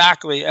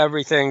exactly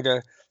everything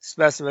to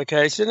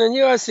specification. And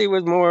USC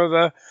was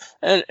more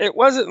and it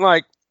wasn't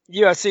like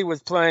USC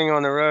was playing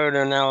on the road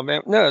in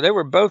Alabama. No, they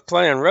were both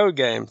playing road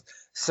games.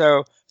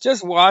 So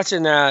just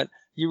watching that,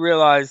 you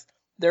realize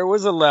there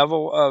was a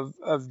level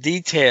of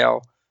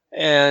detail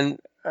and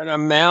an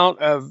amount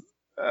of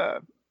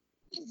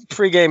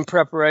pregame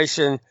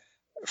preparation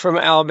from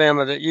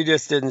Alabama that you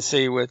just didn't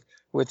see with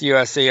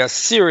USC, a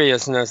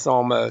seriousness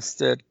almost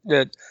that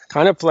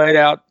kind of played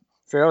out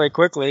fairly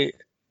quickly,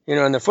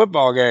 in the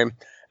football game.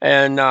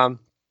 And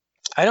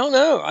I don't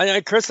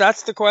know. Chris,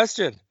 that's the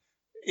question.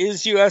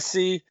 Is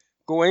USC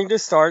going to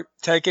start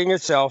taking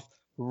itself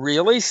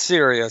really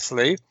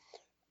seriously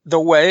the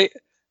way,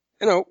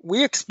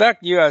 we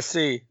expect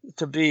USC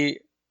to be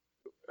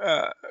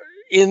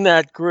in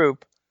that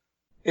group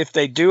if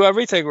they do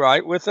everything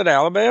right with an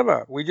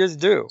Alabama. We just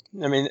do.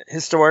 I mean,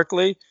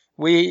 historically,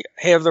 we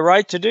have the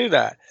right to do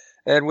that.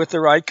 And with the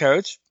right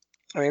coach,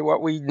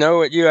 what we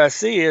know at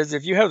USC is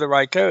if you have the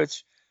right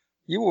coach,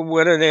 you will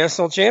win a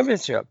national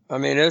championship.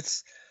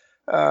 it's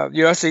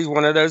USC is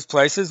one of those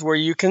places where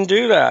you can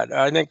do that.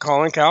 I think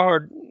Colin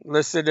Cowherd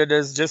listed it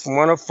as just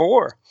one of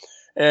four.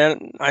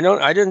 And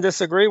I didn't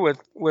disagree with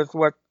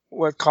what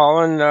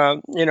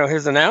Colin,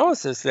 his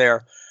analysis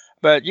there.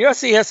 But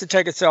USC has to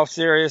take itself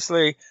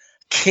seriously.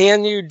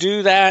 Can you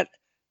do that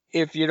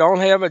if you don't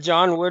have a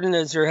John Wooden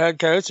as your head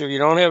coach, or you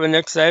don't have a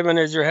Nick Saban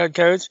as your head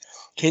coach?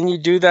 Can you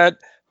do that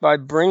by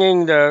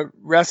bringing the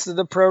rest of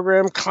the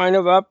program kind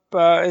of up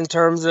in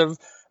terms of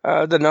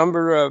the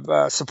number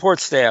of support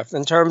staff,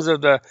 in terms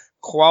of the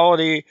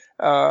quality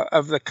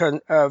of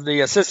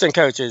the assistant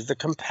coaches, the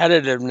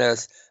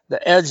competitiveness, the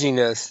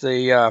edginess,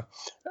 the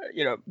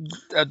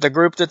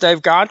group that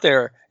they've got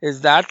there?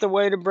 Is that the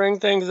way to bring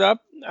things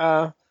up?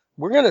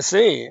 we're going to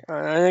see.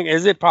 I think,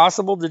 is it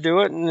possible to do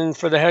it? And then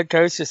for the head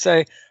coach to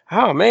say,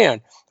 oh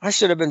man, I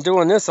should have been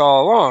doing this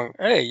all along.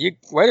 Hey,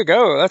 way to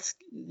go. Let's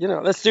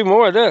do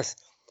more of this.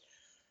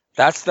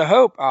 That's the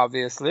hope,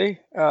 obviously.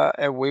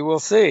 And we will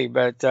see.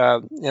 But,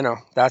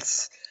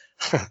 that's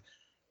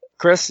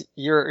Chris,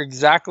 you're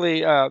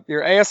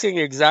asking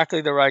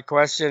exactly the right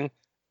question.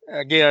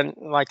 Again,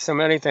 like so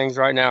many things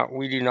right now,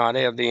 we do not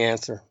have the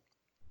answer.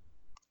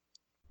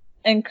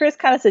 And Chris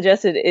kind of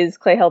suggested, is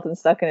Clay Helton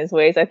stuck in his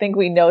ways? I think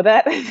we know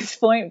that at this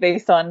point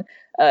based on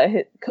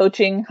his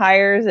coaching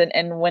hires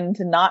and when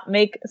to not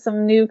make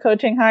some new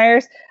coaching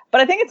hires.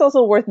 But I think it's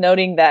also worth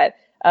noting that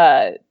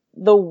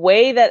the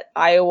way that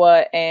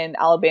Iowa and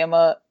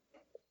Alabama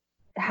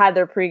had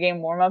their pregame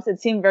warmups, it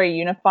seemed very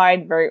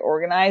unified, very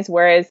organized,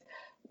 whereas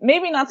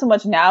maybe not so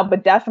much now,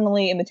 but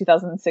definitely in the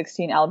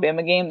 2016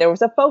 Alabama game, there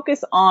was a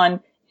focus on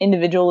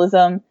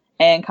individualism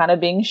and kind of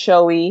being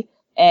showy.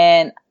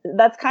 And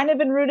that's kind of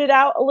been rooted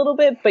out a little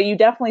bit, but you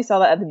definitely saw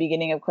that at the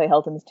beginning of Clay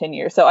Helton's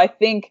tenure. So I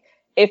think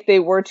if they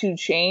were to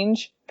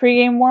change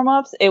pregame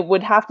warmups, it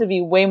would have to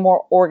be way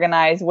more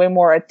organized, way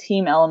more a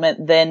team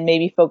element than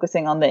maybe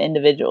focusing on the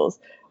individuals.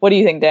 What do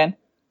you think, Dan?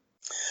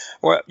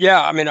 Well,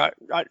 yeah, I mean,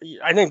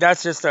 I think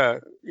that's just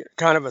a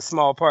kind of a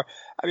small part.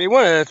 I mean,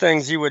 one of the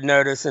things you would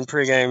notice in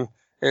pregame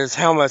is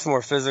how much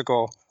more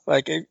physical,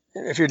 like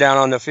if you're down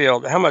on the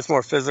field, how much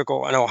more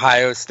physical an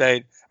Ohio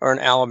State or an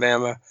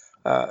Alabama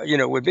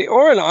would be,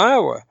 or in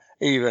Iowa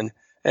even.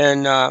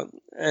 And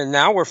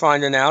now we're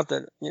finding out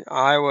that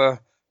Iowa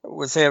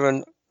was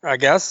having, I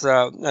guess,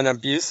 an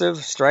abusive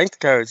strength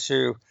coach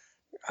who,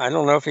 I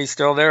don't know if he's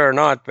still there or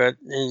not, but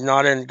he's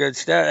not in good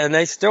stead. And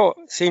they still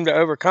seem to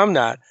overcome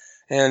that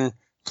and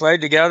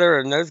played together,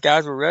 and those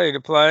guys were ready to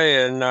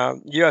play. And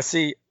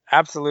USC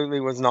absolutely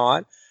was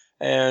not.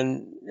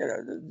 And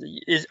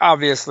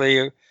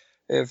obviously,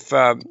 if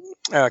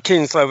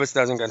Keely Slovis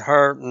doesn't get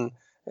hurt, and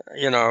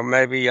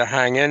maybe you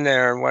hang in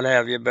there and what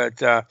have you.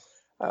 But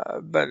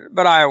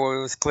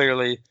Iowa was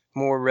clearly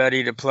more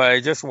ready to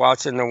play. Just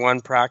watching the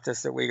one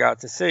practice that we got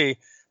to see,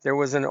 there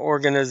was an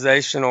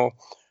organizational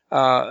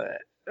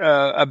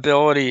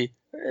ability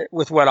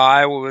with what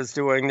Iowa was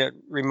doing that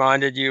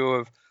reminded you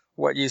of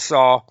what you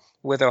saw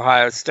with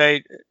Ohio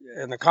State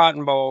in the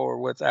Cotton Bowl or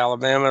with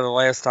Alabama the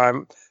last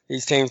time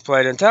these teams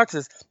played in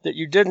Texas, that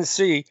you didn't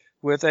see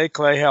with a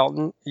Clay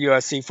Helton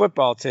USC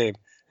football team.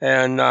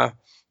 And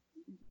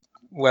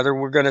whether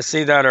we're going to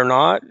see that or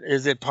not,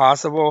 is it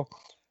possible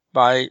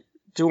by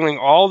doing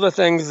all the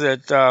things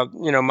that,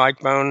 Mike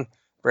Bone,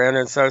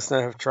 Brandon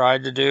Sosna have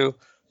tried to do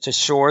to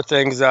shore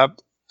things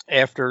up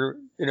after,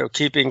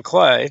 keeping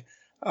Clay,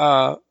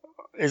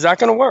 is that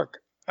going to work?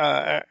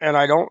 And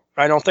I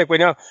don't think we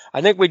know.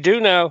 I think we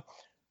do know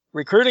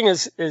recruiting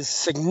is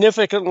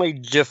significantly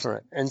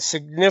different and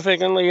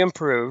significantly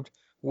improved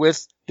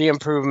with the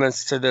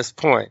improvements to this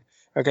point.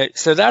 Okay,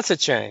 so that's a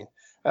change.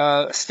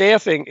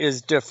 Staffing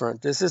is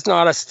different. This is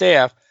not a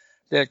staff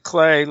that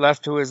Clay,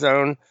 left to his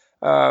own,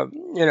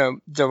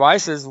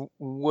 devices,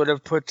 would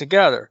have put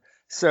together.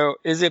 So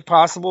is it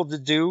possible to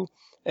do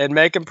and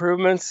make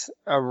improvements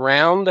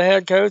around the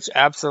head coach?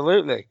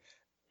 Absolutely.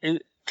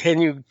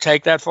 Can you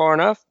take that far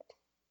enough?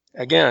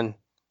 Again,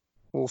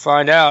 we'll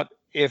find out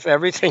if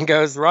everything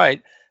goes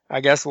right. I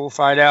guess we'll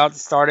find out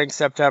starting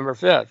September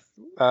 5th.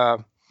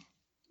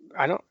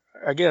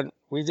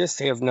 We just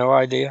have no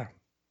idea.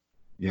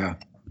 Yeah.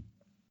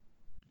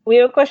 We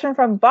have a question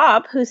from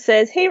Bob who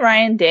says, hey,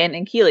 Ryan, Dan,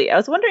 and Keely. I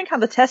was wondering how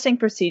the testing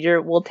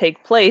procedure will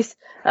take place.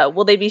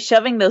 Will they be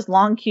shoving those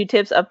long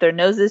Q-tips up their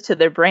noses to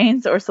their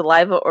brains or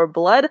saliva or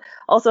blood?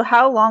 Also,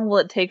 how long will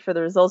it take for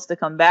the results to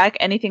come back?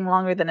 Anything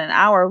longer than an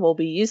hour will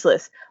be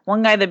useless.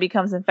 One guy that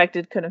becomes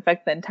infected could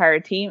infect the entire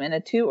team in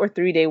a 2 or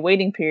 3 day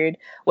waiting period,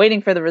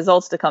 waiting for the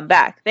results to come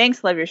back.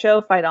 Thanks. Love your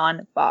show. Fight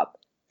on, Bob.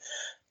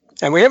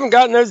 And we haven't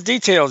gotten those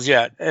details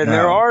yet. And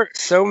there are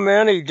so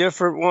many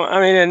different ones.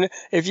 I mean, and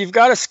if you've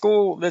got a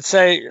school that,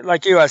 say,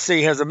 like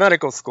USC has a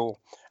medical school,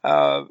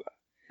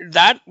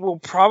 that will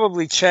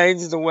probably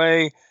change the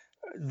way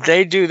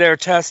they do their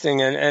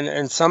testing.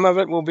 And some of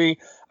it will be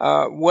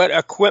what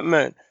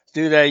equipment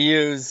do they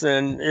use,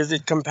 and is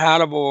it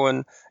compatible?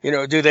 And,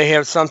 do they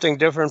have something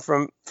different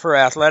for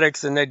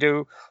athletics than they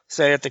do,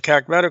 say, at the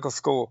Keck Medical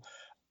School?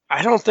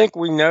 I don't think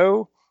we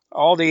know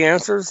all the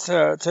answers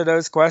to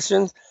those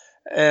questions.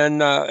 And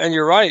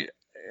you're right.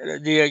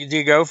 Do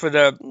you go for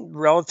the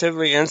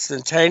relatively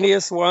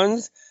instantaneous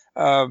ones?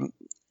 Do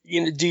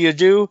you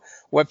do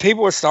what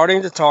people are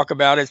starting to talk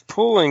about is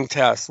pooling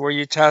tests, where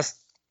you test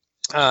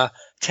 10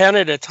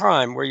 at a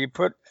time, where you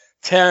put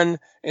 10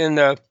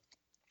 in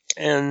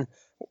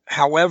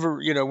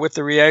however, with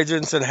the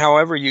reagents and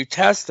however you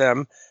test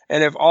them.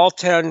 And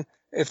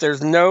if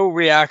there's no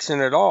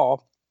reaction at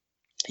all,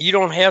 you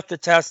don't have to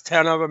test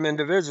 10 of them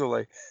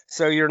individually.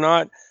 So you're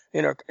not,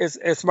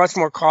 it's much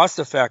more cost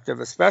effective,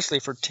 especially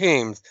for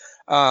teams,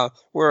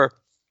 where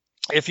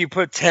if you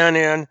put 10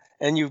 in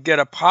and you get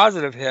a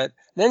positive hit,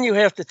 then you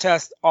have to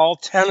test all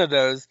 10 of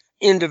those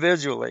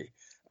individually.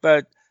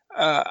 But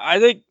I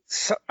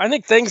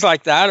think things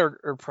like that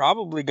are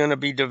probably going to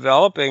be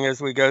developing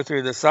as we go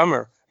through the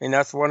summer. And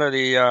that's one of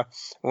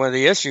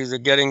the issues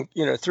of getting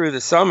through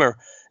the summer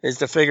is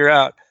to figure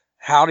out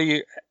how do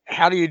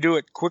you do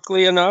it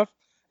quickly enough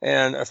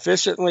and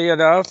efficiently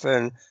enough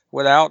and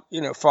without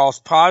false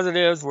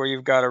positives where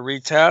you've got to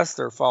retest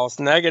or false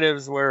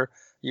negatives where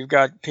you've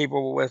got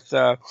people with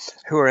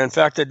who are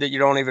infected that you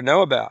don't even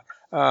know about.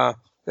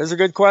 Those are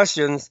good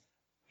questions.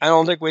 I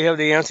don't think we have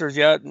the answers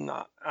yet.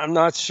 I'm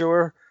not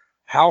sure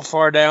how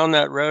far down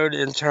that road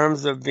in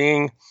terms of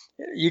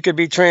you could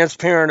be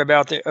transparent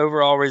about the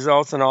overall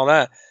results and all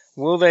that.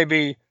 Will they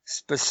be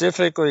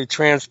specifically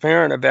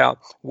transparent about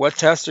what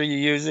tests are you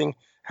using?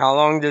 How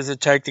long does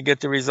it take to get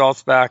the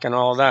results back and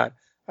all that?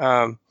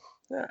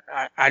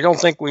 I don't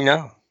think we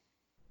know.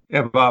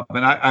 Yeah, Bob.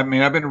 And I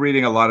mean, I've been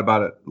reading a lot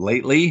about it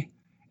lately.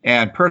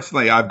 And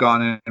personally, I've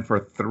gone in for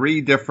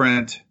 3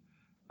 different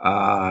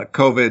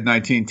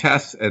COVID-19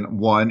 tests and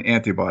 1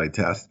 antibody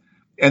test.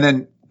 And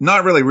then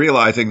not really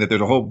realizing that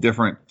there's a whole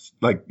different,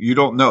 like, you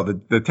don't know.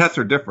 The tests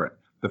are different.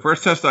 The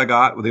first test I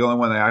got, the only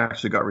one I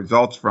actually got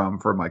results from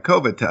for my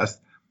COVID test,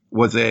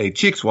 was a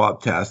cheek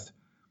swab test.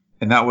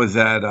 And that was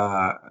at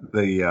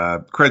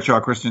the Crenshaw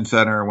Christian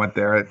Center. I went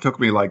there. It took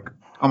me like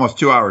almost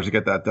 2 hours to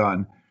get that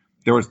done.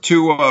 There was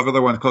 2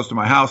 other ones close to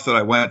my house that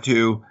I went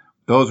to.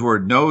 Those were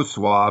nose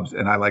swabs,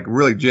 and I like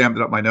really jammed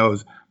it up my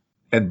nose.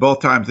 And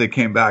both times they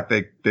came back,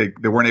 they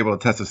weren't able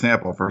to test a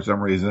sample for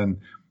some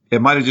reason.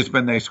 It might have just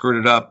been they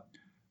screwed it up.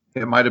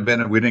 It might have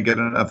been we didn't get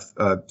enough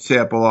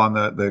sample on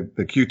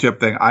the Q-tip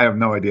thing. I have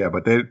no idea,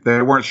 but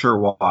they weren't sure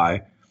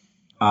why.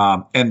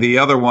 And the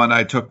other one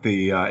I took,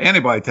 the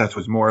antibody test,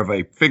 was more of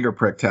a finger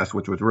prick test,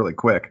 which was really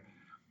quick.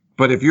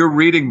 But if you're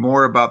reading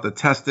more about the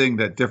testing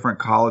that different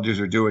colleges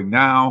are doing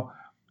now,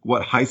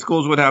 what high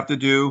schools would have to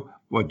do,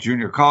 what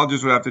junior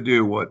colleges would have to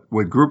do, what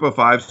group of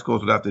 5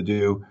 schools would have to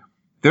do,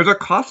 there's a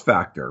cost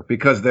factor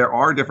because there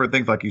are different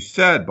things, like you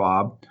said,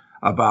 Bob,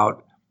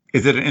 about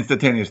is it an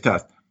instantaneous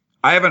test?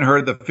 I haven't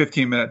heard the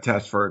 15-minute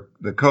test for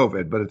the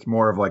COVID, but it's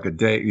more of like a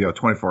day,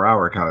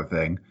 24-hour kind of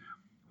thing.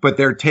 But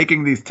they're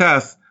taking these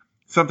tests.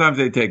 Sometimes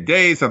they take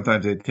days.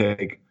 Sometimes they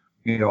take,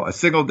 a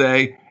single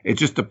day. It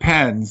just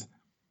depends.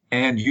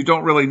 And you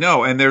don't really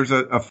know. And there's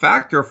a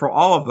factor for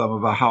all of them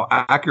about how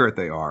accurate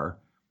they are.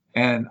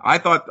 And I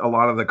thought a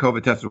lot of the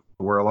COVID tests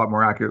were a lot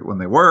more accurate when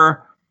they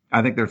were.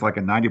 I think there's like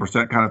a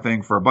 90% kind of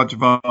thing for a bunch of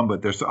them,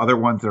 but there's other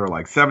ones that are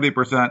like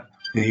 70%.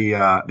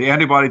 The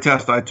antibody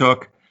test I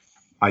took,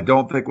 I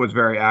don't think was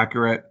very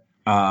accurate.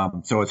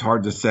 So it's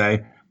hard to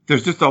say.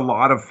 There's just a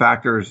lot of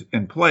factors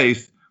in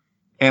place.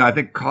 And I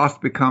think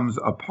cost becomes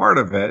a part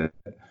of it.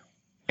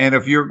 And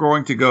if you're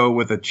going to go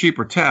with a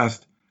cheaper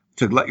test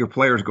to let your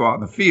players go out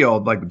in the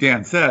field, like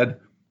Dan said,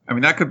 I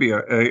mean, that could be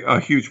a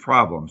huge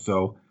problem.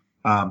 So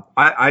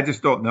I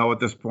just don't know at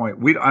this point.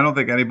 I don't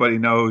think anybody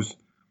knows.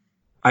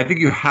 I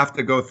think you have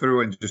to go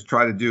through and just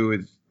try to do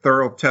as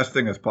thorough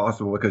testing as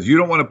possible because you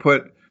don't want to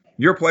put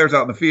your players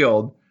out in the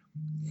field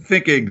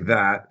thinking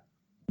that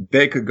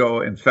they could go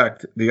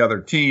infect the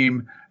other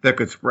team, that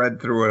could spread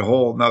through a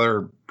whole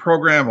nother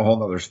program, a whole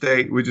nother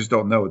state. We just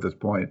don't know at this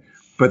point.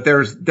 But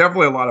there's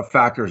definitely a lot of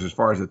factors as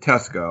far as the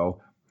tests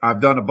go. I've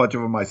done a bunch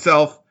of them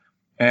myself,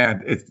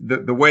 and it's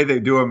the way they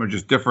do them are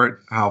just different.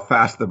 How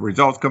fast the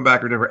results come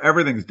back are different.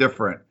 Everything's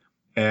different.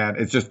 And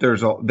it's just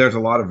there's a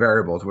lot of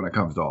variables when it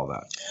comes to all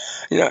that.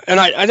 And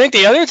I think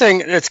the other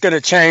thing that's going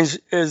to change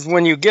is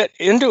when you get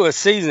into a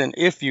season,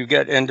 if you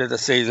get into the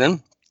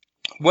season,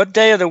 what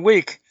day of the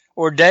week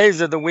or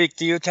days of the week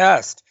do you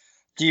test?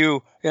 Do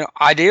you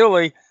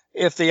ideally,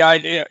 if the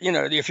idea,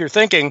 if you're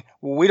thinking,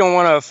 well, we don't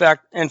want to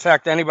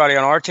infect anybody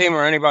on our team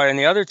or anybody on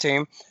the other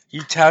team,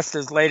 you test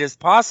as late as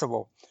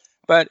possible.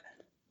 But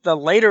the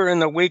later in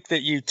the week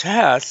that you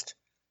test,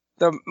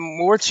 the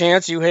more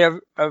chance you have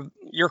of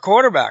your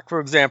quarterback, for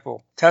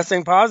example,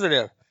 testing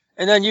positive.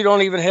 And then you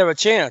don't even have a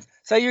chance.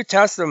 Say you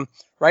test them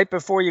right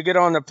before you get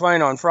on the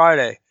plane on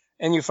Friday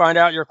and you find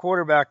out your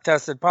quarterback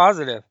tested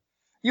positive.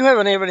 You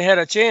haven't even had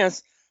a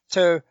chance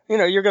to,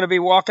 you're going to be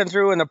walking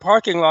through in the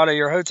parking lot of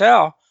your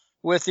hotel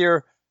with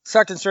your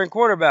second string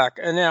quarterback.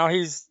 And now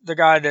he's the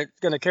guy that's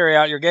going to carry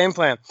out your game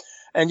plan.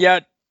 And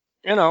yet,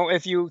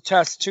 if you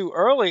test too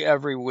early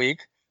every week,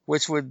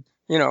 which would,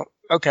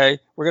 okay,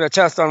 we're going to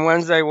test on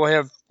Wednesday. We'll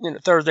have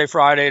Thursday,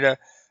 Friday to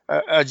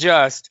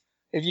adjust.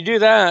 If you do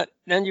that,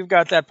 then you've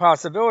got that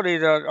possibility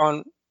that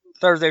on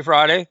Thursday,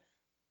 Friday,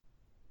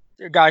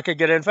 a guy could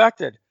get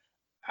infected.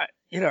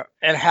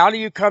 And how do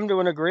you come to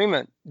an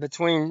agreement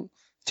between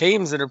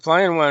teams that are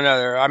playing one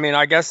another? I mean,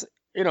 I guess,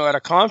 at a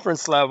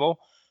conference level,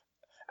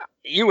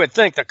 you would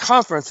think the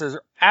conference is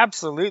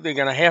absolutely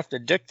going to have to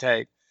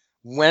dictate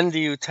when do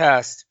you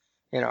test,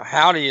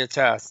 how do you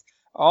test,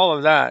 all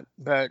of that.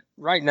 But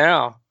right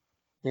now,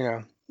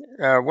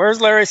 where's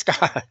Larry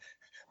Scott?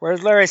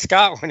 Where's Larry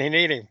Scott when you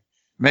need him?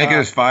 Make it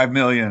his $5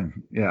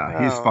 million.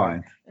 Yeah, he's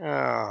fine.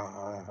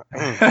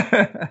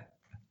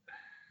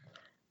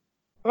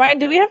 Ryan,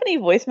 do we have any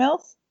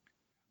voicemails?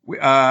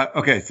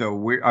 Okay,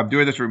 so I'm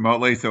doing this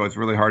remotely, so it's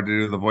really hard to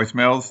do the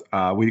voicemails.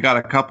 We got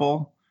a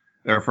couple.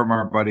 They're from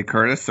our buddy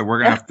Curtis, so we're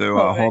gonna have to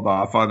hold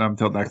off on them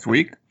until next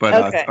week.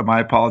 But my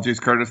apologies,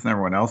 Curtis, and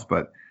everyone else.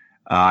 But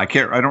I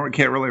can't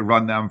really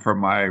run them from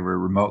my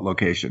remote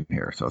location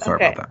here. So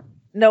sorry about that.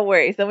 No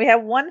worries. Then we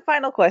have one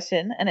final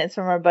question, and it's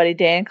from our buddy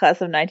Dan, class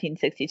of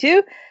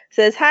 1962.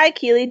 Says, "Hi,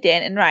 Keely,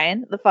 Dan, and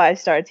Ryan, the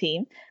 5-star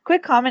team.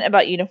 Quick comment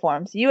about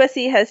uniforms.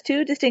 USC has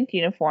 2 distinct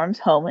uniforms,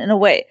 home and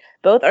away.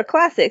 Both are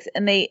classics,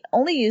 and they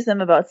only use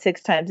them about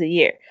 6 times a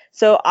year.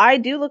 So I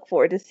do look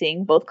forward to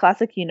seeing both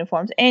classic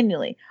uniforms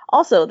annually.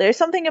 Also, there's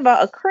something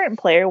about a current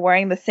player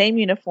wearing the same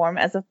uniform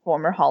as a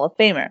former Hall of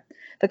Famer.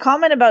 The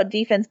comment about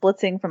defense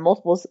blitzing from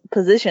multiple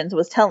positions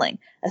was telling.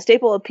 A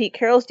staple of Pete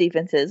Carroll's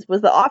defenses was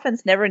the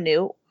offense never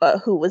knew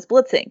who was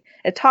blitzing.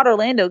 If Todd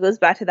Orlando goes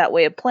back to that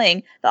way of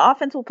playing, the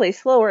offense will play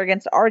slower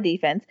against our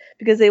defense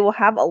because they will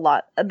have a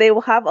lot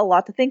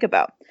to think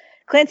about.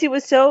 Clancy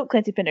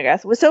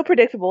Pendergast was so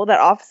predictable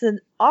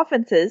that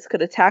offenses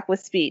could attack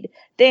with speed.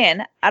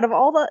 Dan, out of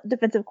all the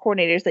defensive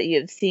coordinators that you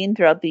have seen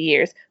throughout the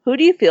years, who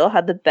do you feel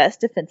had the best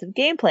defensive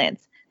game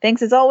plans?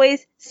 Thanks as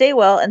always. Stay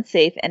well and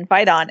safe and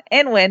fight on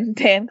and win.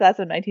 Dan, class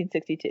of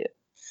 1962.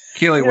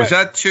 Keely, was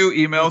that 2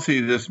 emails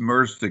you just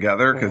merged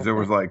together? Because there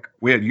was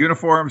we had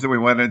uniforms and we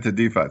went into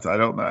defense. I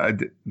don't know.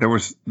 There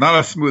was not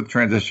a smooth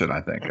transition,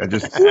 I think.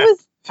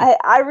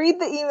 I read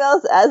the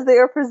emails as they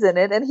are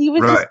presented, and he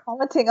was just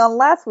commenting on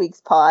last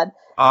week's pod.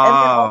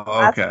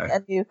 Okay.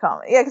 A new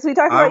comment. Yeah, because we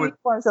talked about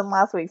uniforms in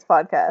last week's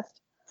podcast.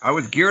 I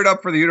was geared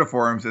up for the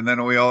uniforms, and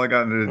then we all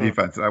got into the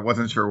defense. I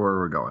wasn't sure where we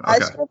were going. Okay. I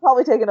should have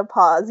probably taken a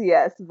pause,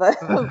 yes, but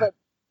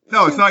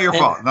no, it's not your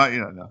fault.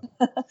 No.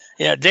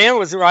 Yeah, Dan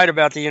was right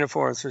about the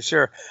uniforms for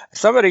sure.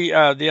 Somebody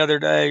the other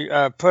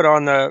day put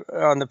on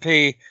the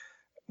P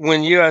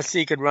when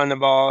USC could run the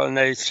ball, and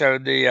they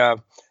showed the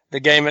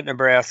game at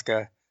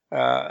Nebraska,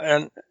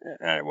 and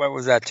what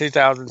was that,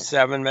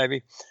 2007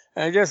 maybe?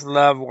 And I just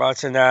love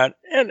watching that,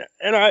 and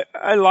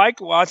I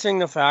like watching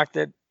the fact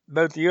that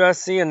both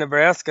USC and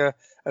Nebraska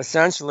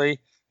essentially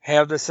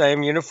have the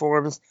same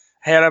uniforms.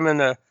 Had them in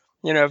the,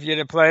 if you'd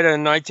have played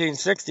in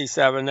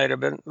 1967, they'd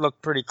have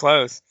looked pretty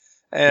close.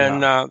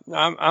 And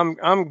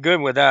I'm good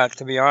with that,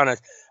 to be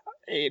honest.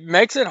 It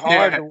makes it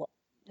hard.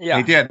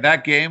 He did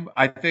that game.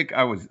 I think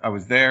I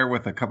was there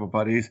with a couple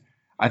buddies.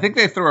 I think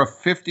they threw a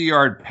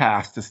 50-yard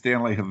pass to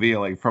Stanley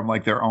Havili from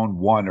their own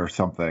 1 or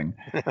something.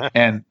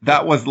 And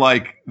that was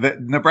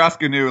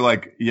Nebraska knew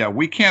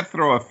we can't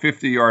throw a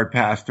 50-yard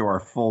pass to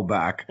our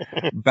fullback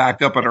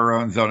backed up in our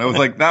own zone. It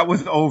was that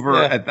was over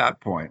at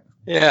that point.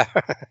 Yeah.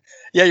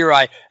 Yeah, you're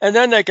right. And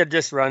then they could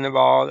just run the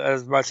ball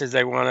as much as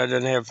they wanted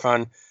and have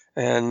fun.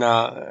 And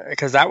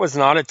because that was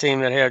not a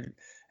team that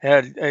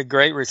had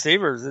great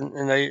receivers,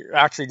 and they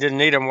actually didn't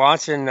need them.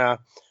 Watching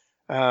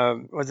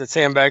was it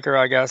Sam Baker,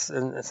 I guess,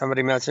 and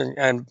somebody mentioned,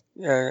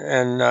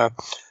 and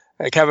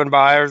Kevin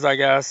Byers, I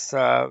guess,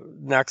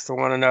 next to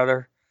one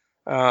another.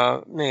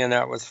 Man,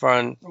 that was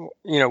fun,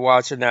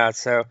 watching that.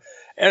 So,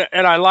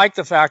 and I like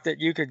the fact that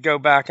you could go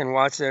back and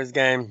watch those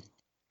games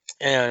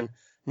and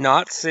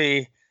not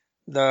see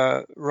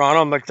the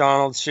Ronald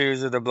McDonald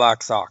shoes or the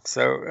black socks.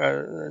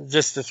 So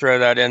just to throw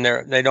that in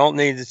there, they don't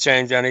need to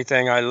change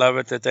anything. I love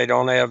it that they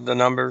don't have the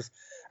numbers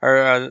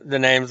or the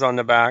names on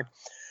the back.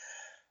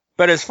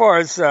 But as far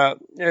as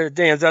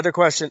Dan's other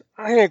question,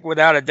 I think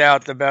without a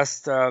doubt the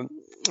best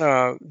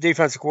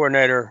defensive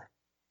coordinator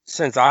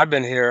since I've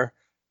been here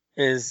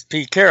is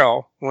Pete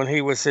Carroll when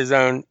he was his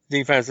own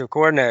defensive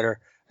coordinator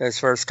his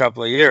first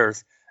couple of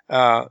years.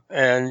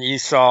 And you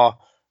saw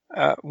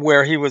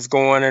where he was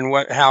going and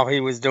how he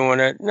was doing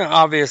it. Now,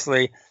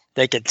 obviously,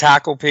 they could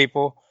tackle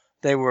people.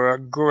 They were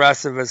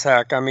aggressive as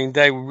heck. I mean,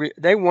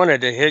 they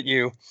wanted to hit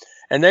you,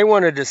 and they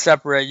wanted to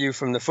separate you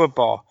from the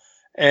football.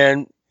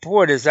 And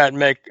boy, does that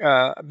make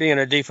being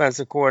a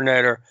defensive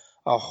coordinator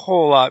a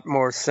whole lot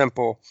more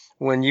simple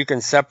when you can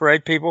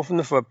separate people from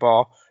the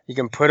football. You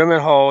can put them in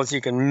holes.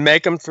 You can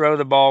make them throw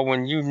the ball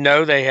when you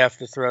know they have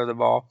to throw the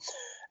ball,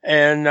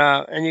 and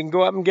you can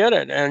go up and get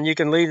it, and you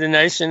can lead the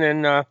nation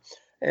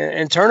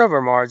in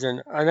turnover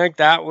margin. I think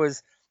that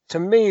was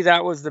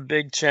the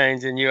big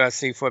change in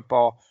USC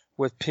football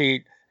with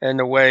Pete and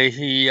the way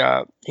he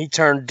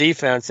turned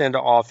defense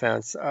into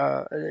offense.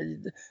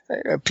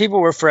 People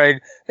were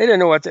afraid. They didn't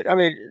know what to. I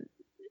mean,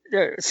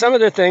 some of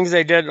the things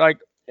they did, like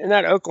in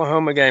that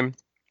Oklahoma game,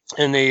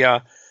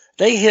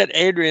 they hit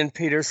Adrian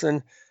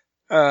Peterson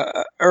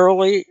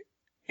early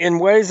in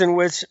ways in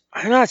which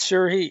I'm not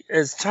sure he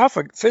is tough,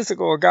 a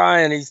physical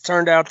guy, and he's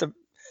turned out to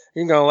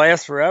he's going to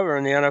last forever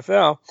in the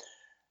NFL.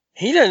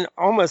 He didn't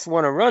almost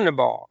want to run the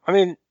ball. I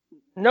mean,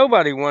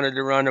 nobody wanted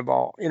to run the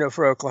ball,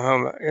 for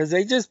Oklahoma, because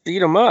they just beat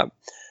them up.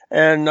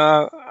 And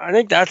I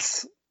think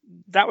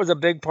that was a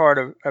big part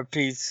of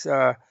Pete's,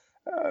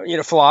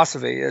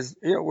 philosophy is,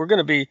 we're going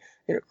to be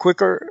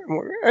quicker.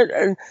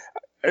 And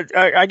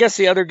I guess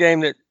the other game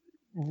that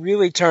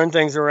really turned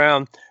things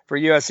around for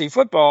USC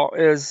football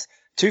is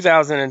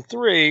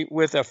 2003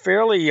 with a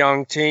fairly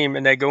young team,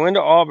 and they go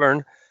into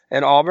Auburn,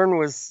 and Auburn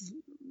was,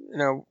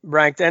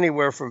 ranked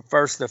anywhere from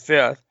 1st to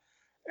 5th.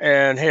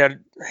 and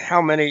had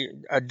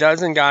a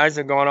dozen guys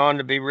have gone on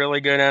to be really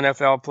good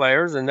NFL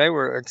players, and they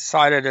were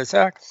excited as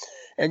heck.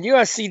 And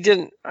USC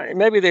didn't.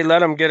 Maybe they let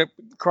them get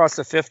across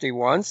the 50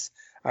 once.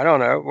 I don't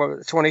know,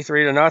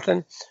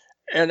 23-0,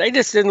 and they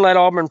just didn't let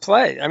Auburn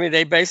play. I mean,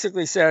 they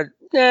basically said,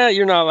 "Yeah,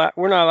 we're not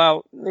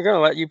allowed. They're going to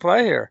let you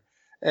play here,"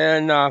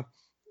 and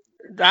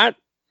that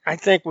I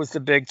think was the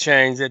big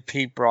change that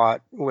Pete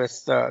brought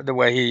with the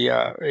way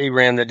he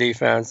ran the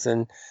defense,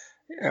 and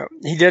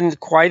he didn't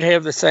quite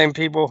have the same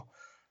people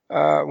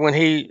when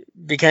he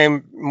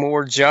became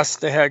more just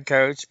the head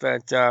coach,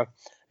 but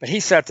he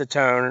set the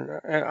tone,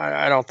 and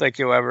I don't think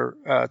you'll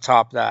ever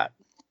top that.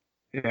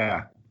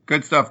 Yeah,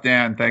 good stuff,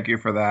 Dan. Thank you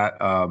for that.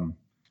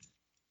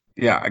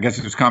 I guess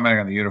he was commenting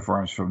on the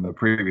uniforms from the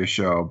previous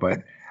show,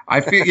 but I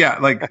feel,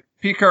 like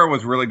Pete Carroll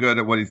was really good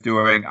at what he's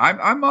doing.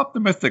 I'm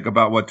optimistic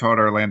about what Todd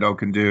Orlando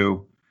can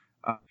do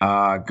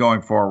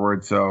going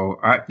forward. So,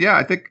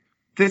 I think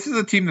this is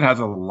a team that has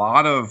a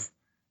lot of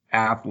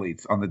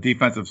athletes on the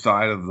defensive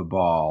side of the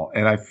ball.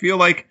 And I feel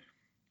like,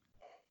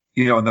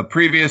 in the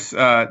previous,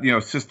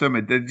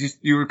 system,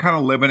 you were kind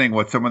of limiting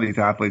what some of these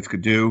athletes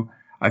could do.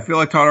 I feel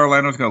like Todd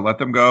Orlando is going to let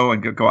them go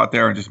and go out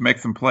there and just make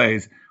some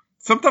plays.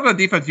 Sometimes on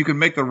defense, you can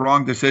make the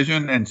wrong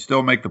decision and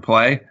still make the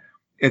play.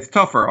 It's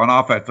tougher on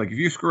offense. Like if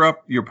you screw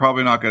up, it's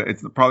probably not going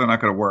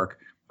to work.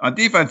 On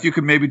defense, you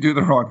can maybe do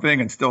the wrong thing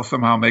and still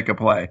somehow make a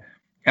play.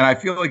 And I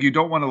feel like you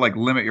don't want to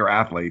limit your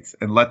athletes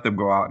and let them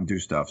go out and do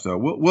stuff. So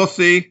we'll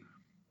see,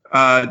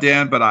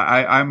 Dan, but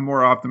I'm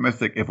more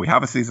optimistic if we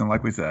have a season,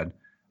 like we said,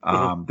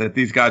 that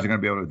these guys are going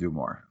to be able to do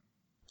more.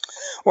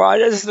 Well,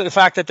 just the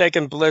fact that they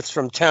can blitz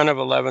from 10 of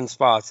 11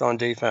 spots on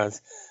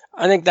defense.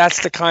 I think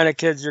that's the kind of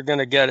kids you're going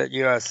to get at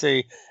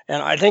USC.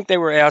 And I think they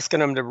were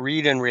asking them to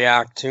read and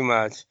react too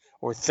much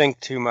or think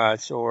too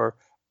much or,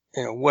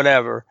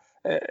 whatever,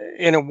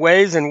 in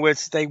ways in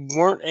which they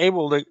weren't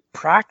able to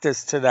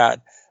practice to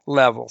that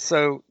level.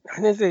 So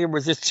I think there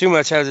was just too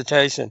much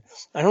hesitation.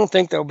 I don't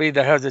think there'll be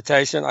the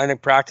hesitation. I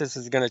think practice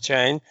is going to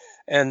change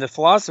and the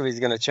philosophy is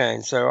going to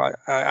change. So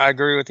I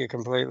agree with you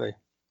completely.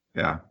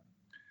 Yeah.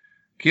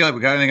 Keely,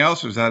 we got anything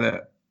else or is that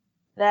it?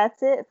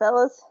 That's it,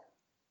 fellas.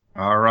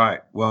 All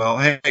right. Well,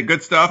 hey,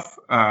 good stuff.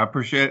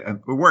 Appreciate it. And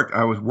it worked.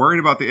 I was worried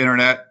about the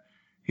internet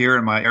here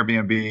in my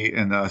Airbnb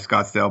in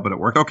Scottsdale, but it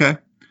worked okay.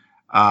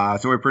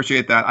 So we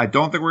appreciate that. I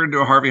don't think we're going to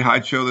do a Harvey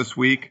Hyde show this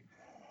week.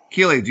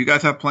 Keely, do you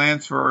guys have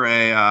plans for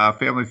a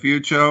Family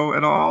Feud show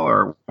at all,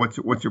 or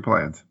what's your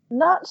plans?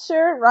 Not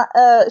sure.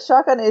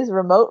 Shotgun is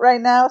remote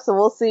right now, so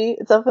we'll see.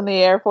 It's up in the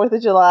air. 4th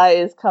of July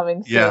is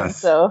coming soon,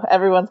 so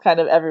everyone's kind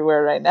of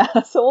everywhere right now.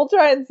 So we'll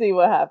try and see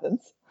what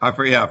happens. I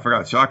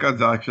forgot.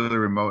 Shotgun's actually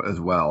remote as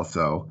well.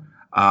 So,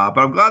 but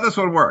I'm glad this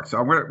one works.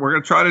 So we're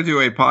going to try to do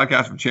a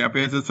podcast for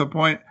champions at some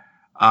point.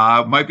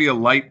 Might be a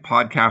light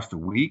podcast a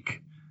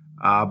week,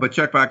 but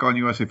check back on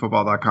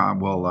USCfootball.com.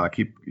 We'll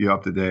keep you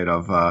up to date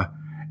of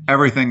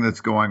everything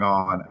that's going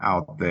on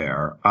out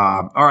there.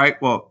 All right.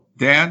 Well,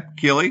 Dan,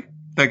 Keely,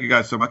 thank you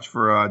guys so much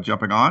for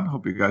jumping on.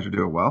 Hope you guys are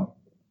doing well.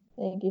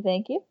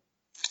 Thank you.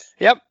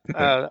 Yep.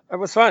 It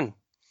was fun.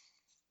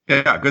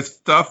 Yeah, good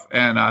stuff.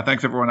 And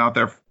thanks everyone out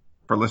there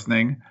for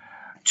listening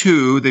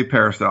to the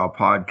Peristyle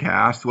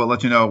Podcast. We'll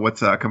let you know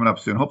what's coming up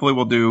soon. Hopefully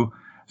we'll do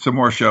some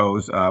more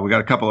shows. We got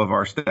a couple of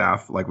our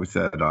staff, like we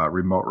said,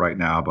 remote right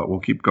now, but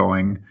we'll keep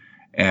going.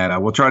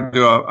 And we'll try to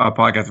do a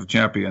podcast of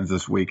champions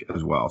this week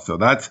as well. So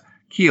that's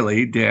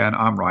Keely, Dan,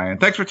 I'm Ryan.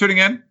 Thanks for tuning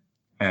in,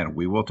 and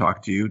we will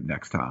talk to you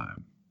next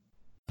time.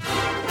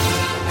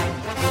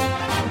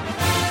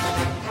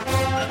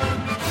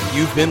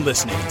 You've been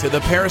listening to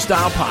the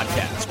Peristyle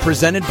Podcast,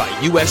 presented by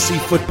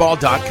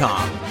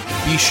USCFootball.com.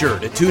 Be sure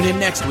to tune in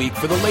next week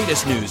for the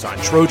latest news on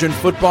Trojan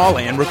football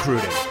and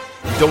recruiting.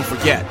 And don't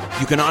forget,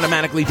 you can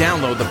automatically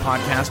download the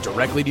podcast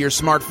directly to your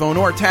smartphone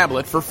or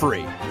tablet for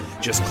free.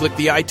 Just click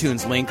the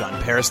iTunes link on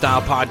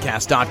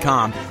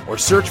PeristylePodcast.com or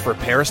search for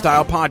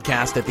Peristyle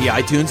Podcast at the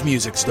iTunes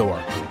Music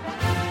Store.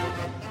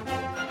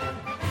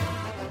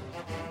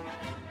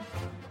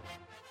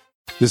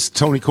 This is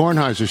Tony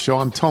Kornheiser's show.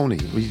 I'm Tony.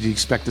 You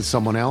expected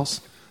someone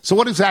else? So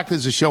what exactly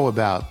is the show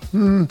about?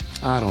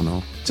 I don't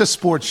know. It's a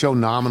sports show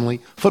nominally.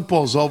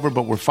 Football's over,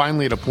 but we're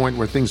finally at a point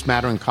where things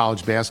matter in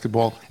college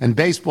basketball, and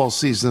baseball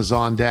season is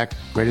on deck.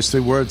 Greatest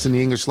 3 words in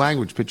the English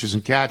language, pitchers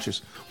and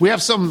catchers. We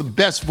have some of the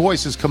best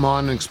voices come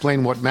on and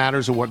explain what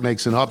matters or what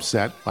makes an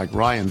upset, like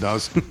Ryan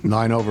does.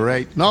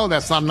 9/8. No,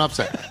 that's not an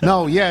upset.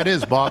 No, yeah, it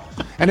is, Bob.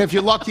 And if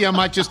you're lucky, I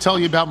might just tell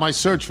you about my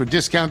search for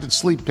discounted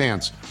sleep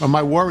pants or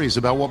my worries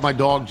about what my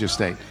dog just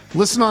ate.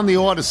 Listen on the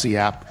Odyssey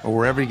app or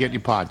wherever you get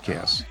your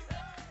podcasts.